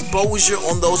more exposure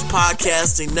on those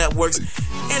podcasting networks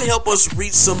and help us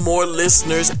reach some more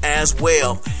listeners as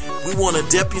well. We want to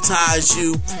deputize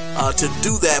you to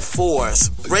do that for us.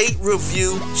 Rate,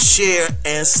 review, share,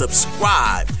 and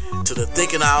subscribe. to the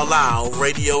Thinking Out Loud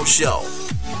radio show.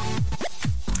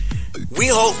 We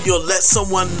hope you'll let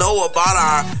someone know about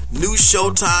our new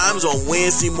show times on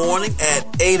Wednesday morning at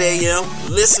 8 a.m.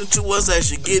 Listen to us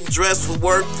as you're getting dressed for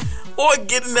work or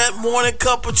getting that morning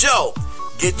cup of joe.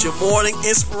 Get your morning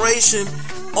inspiration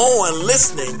on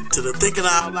listening to the Thinking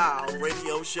Out Loud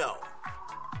radio show.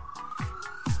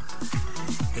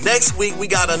 Next week, we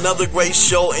got another great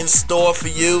show in store for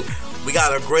you. We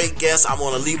got a great guest. I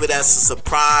want to leave it as a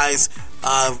surprise.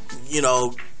 I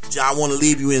want to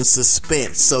leave you in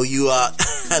suspense, so you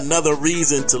another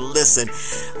reason to listen.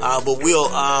 But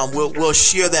we'll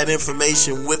share that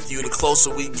information with you the closer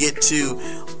we get to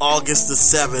August the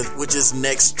 7th, which is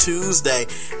next Tuesday,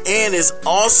 and it's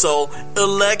also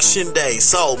Election Day.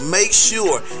 So make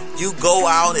sure you go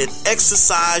out and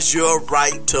exercise your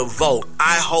right to vote.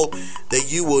 I hope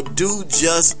that you will do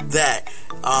just that.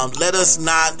 Let us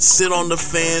not sit on the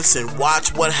fence and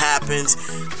watch what happens,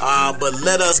 but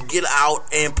let us get out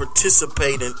and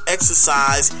participate and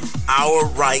exercise our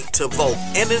right to vote.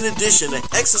 And in addition to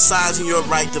exercising your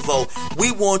right to vote,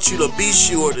 we want you to be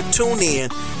sure to tune in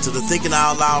to the Thinking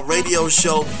Out Loud radio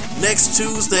show next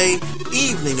Tuesday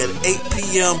evening at 8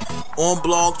 p.m. on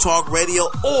Blog Talk Radio,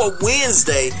 or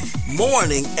Wednesday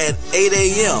morning at 8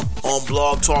 a.m. on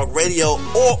Blog Talk Radio,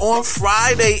 or on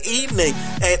Friday evening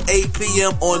at 8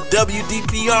 p.m. on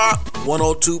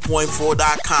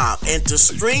WDPR102.4.com. And to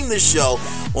stream the show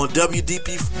on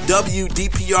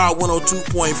WDPR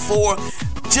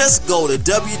 102.4, just go to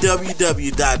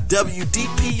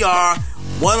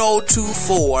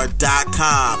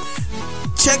www.WDPR1024.com.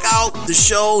 Check out the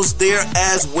shows there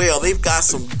as well. They've got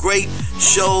some great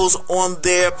shows on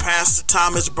there. Pastor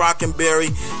Thomas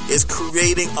Brockenberry is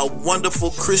creating a wonderful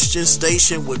Christian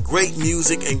station with great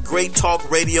music and great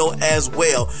talk radio as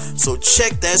well. So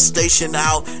check that station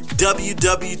out,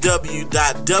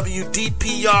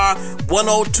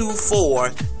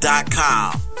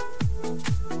 www.WDPR1024.com.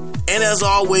 And as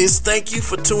always, thank you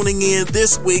for tuning in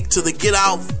this week to the Get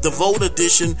Out the Vote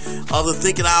edition of the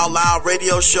Thinking Out Loud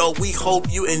radio show. We hope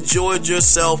you enjoyed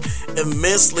yourself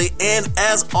immensely. And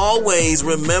as always,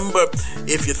 remember,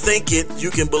 if you think it,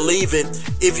 you can believe it.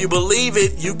 If you believe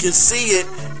it, you can see it.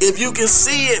 If you can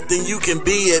see it, then you can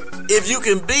be it. If you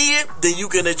can be it, then you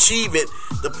can achieve it.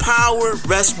 The power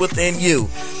rests within you.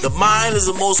 The mind is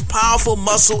the most powerful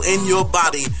muscle in your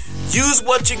body. Use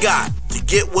what you got to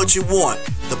get what you want.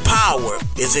 The power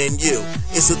is in you.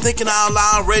 It's the Thinking Out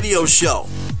Loud radio show.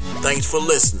 Thanks for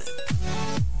listening.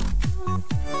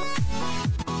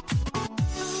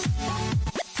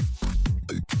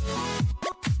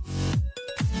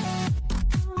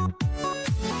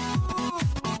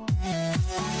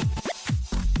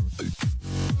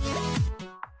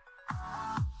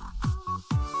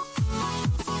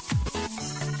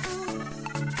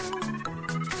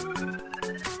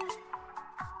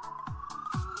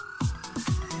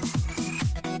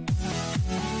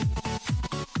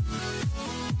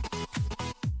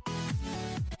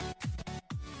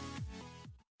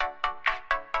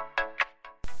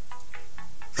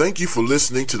 Thank you for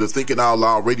listening to the Thinking Out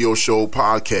Loud Radio Show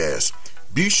podcast.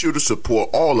 Be sure to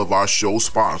support all of our show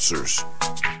sponsors.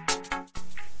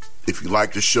 If you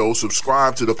like the show,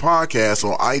 subscribe to the podcast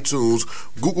on iTunes,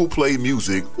 Google Play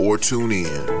Music, or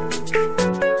TuneIn.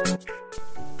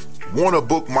 Want to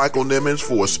book Michael Nimmons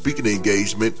for a speaking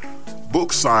engagement,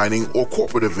 book signing, or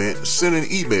corporate event? Send an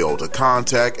email to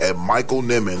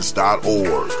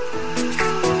contact@michaelnimmons.org.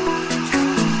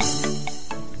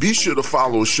 Be sure to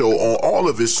follow the show on all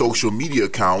of his social media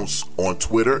accounts, on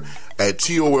Twitter at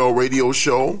TOL Radio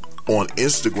Show, on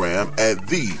Instagram at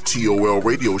The TOL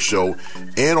Radio Show,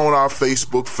 and on our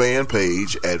Facebook fan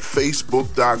page at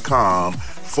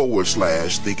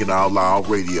facebook.com/Thinking Out Loud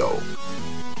Radio.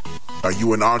 Are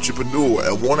you an entrepreneur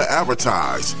and want to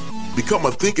advertise? Become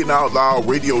a Thinking Out Loud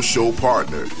Radio Show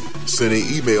partner. Send an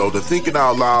email to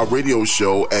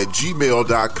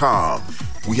thinkingoutloudradioshow@gmail.com.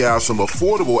 We have some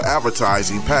affordable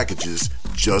advertising packages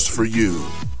just for you.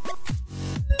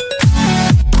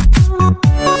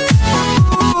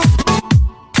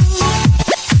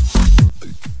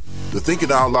 The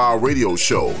Thinking Out Loud Radio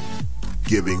Show,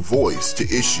 giving voice to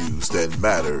issues that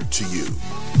matter to you.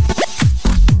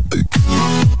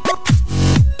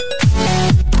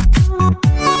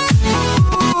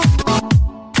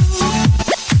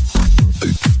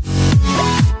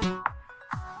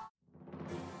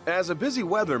 As a busy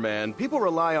weatherman, people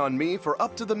rely on me for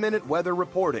up-to-the-minute weather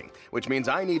reporting, which means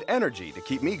I need energy to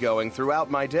keep me going throughout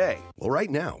my day. Well,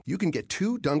 right now, you can get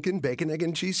 2 Dunkin' Bacon, Egg,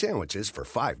 and Cheese sandwiches for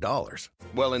 $5.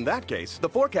 Well, in that case, the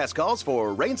forecast calls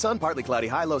for rain, sun, partly cloudy,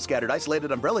 high, low, scattered,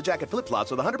 isolated, umbrella jacket, flip-flops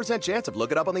with a 100% chance of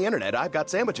look it up on the internet. I've got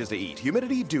sandwiches to eat.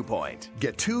 Humidity, dew point.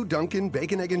 Get 2 Dunkin'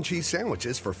 Bacon, Egg, and Cheese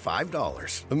sandwiches for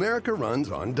 $5. America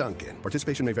runs on Dunkin'.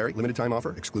 Participation may vary. Limited time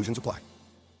offer. Exclusions apply.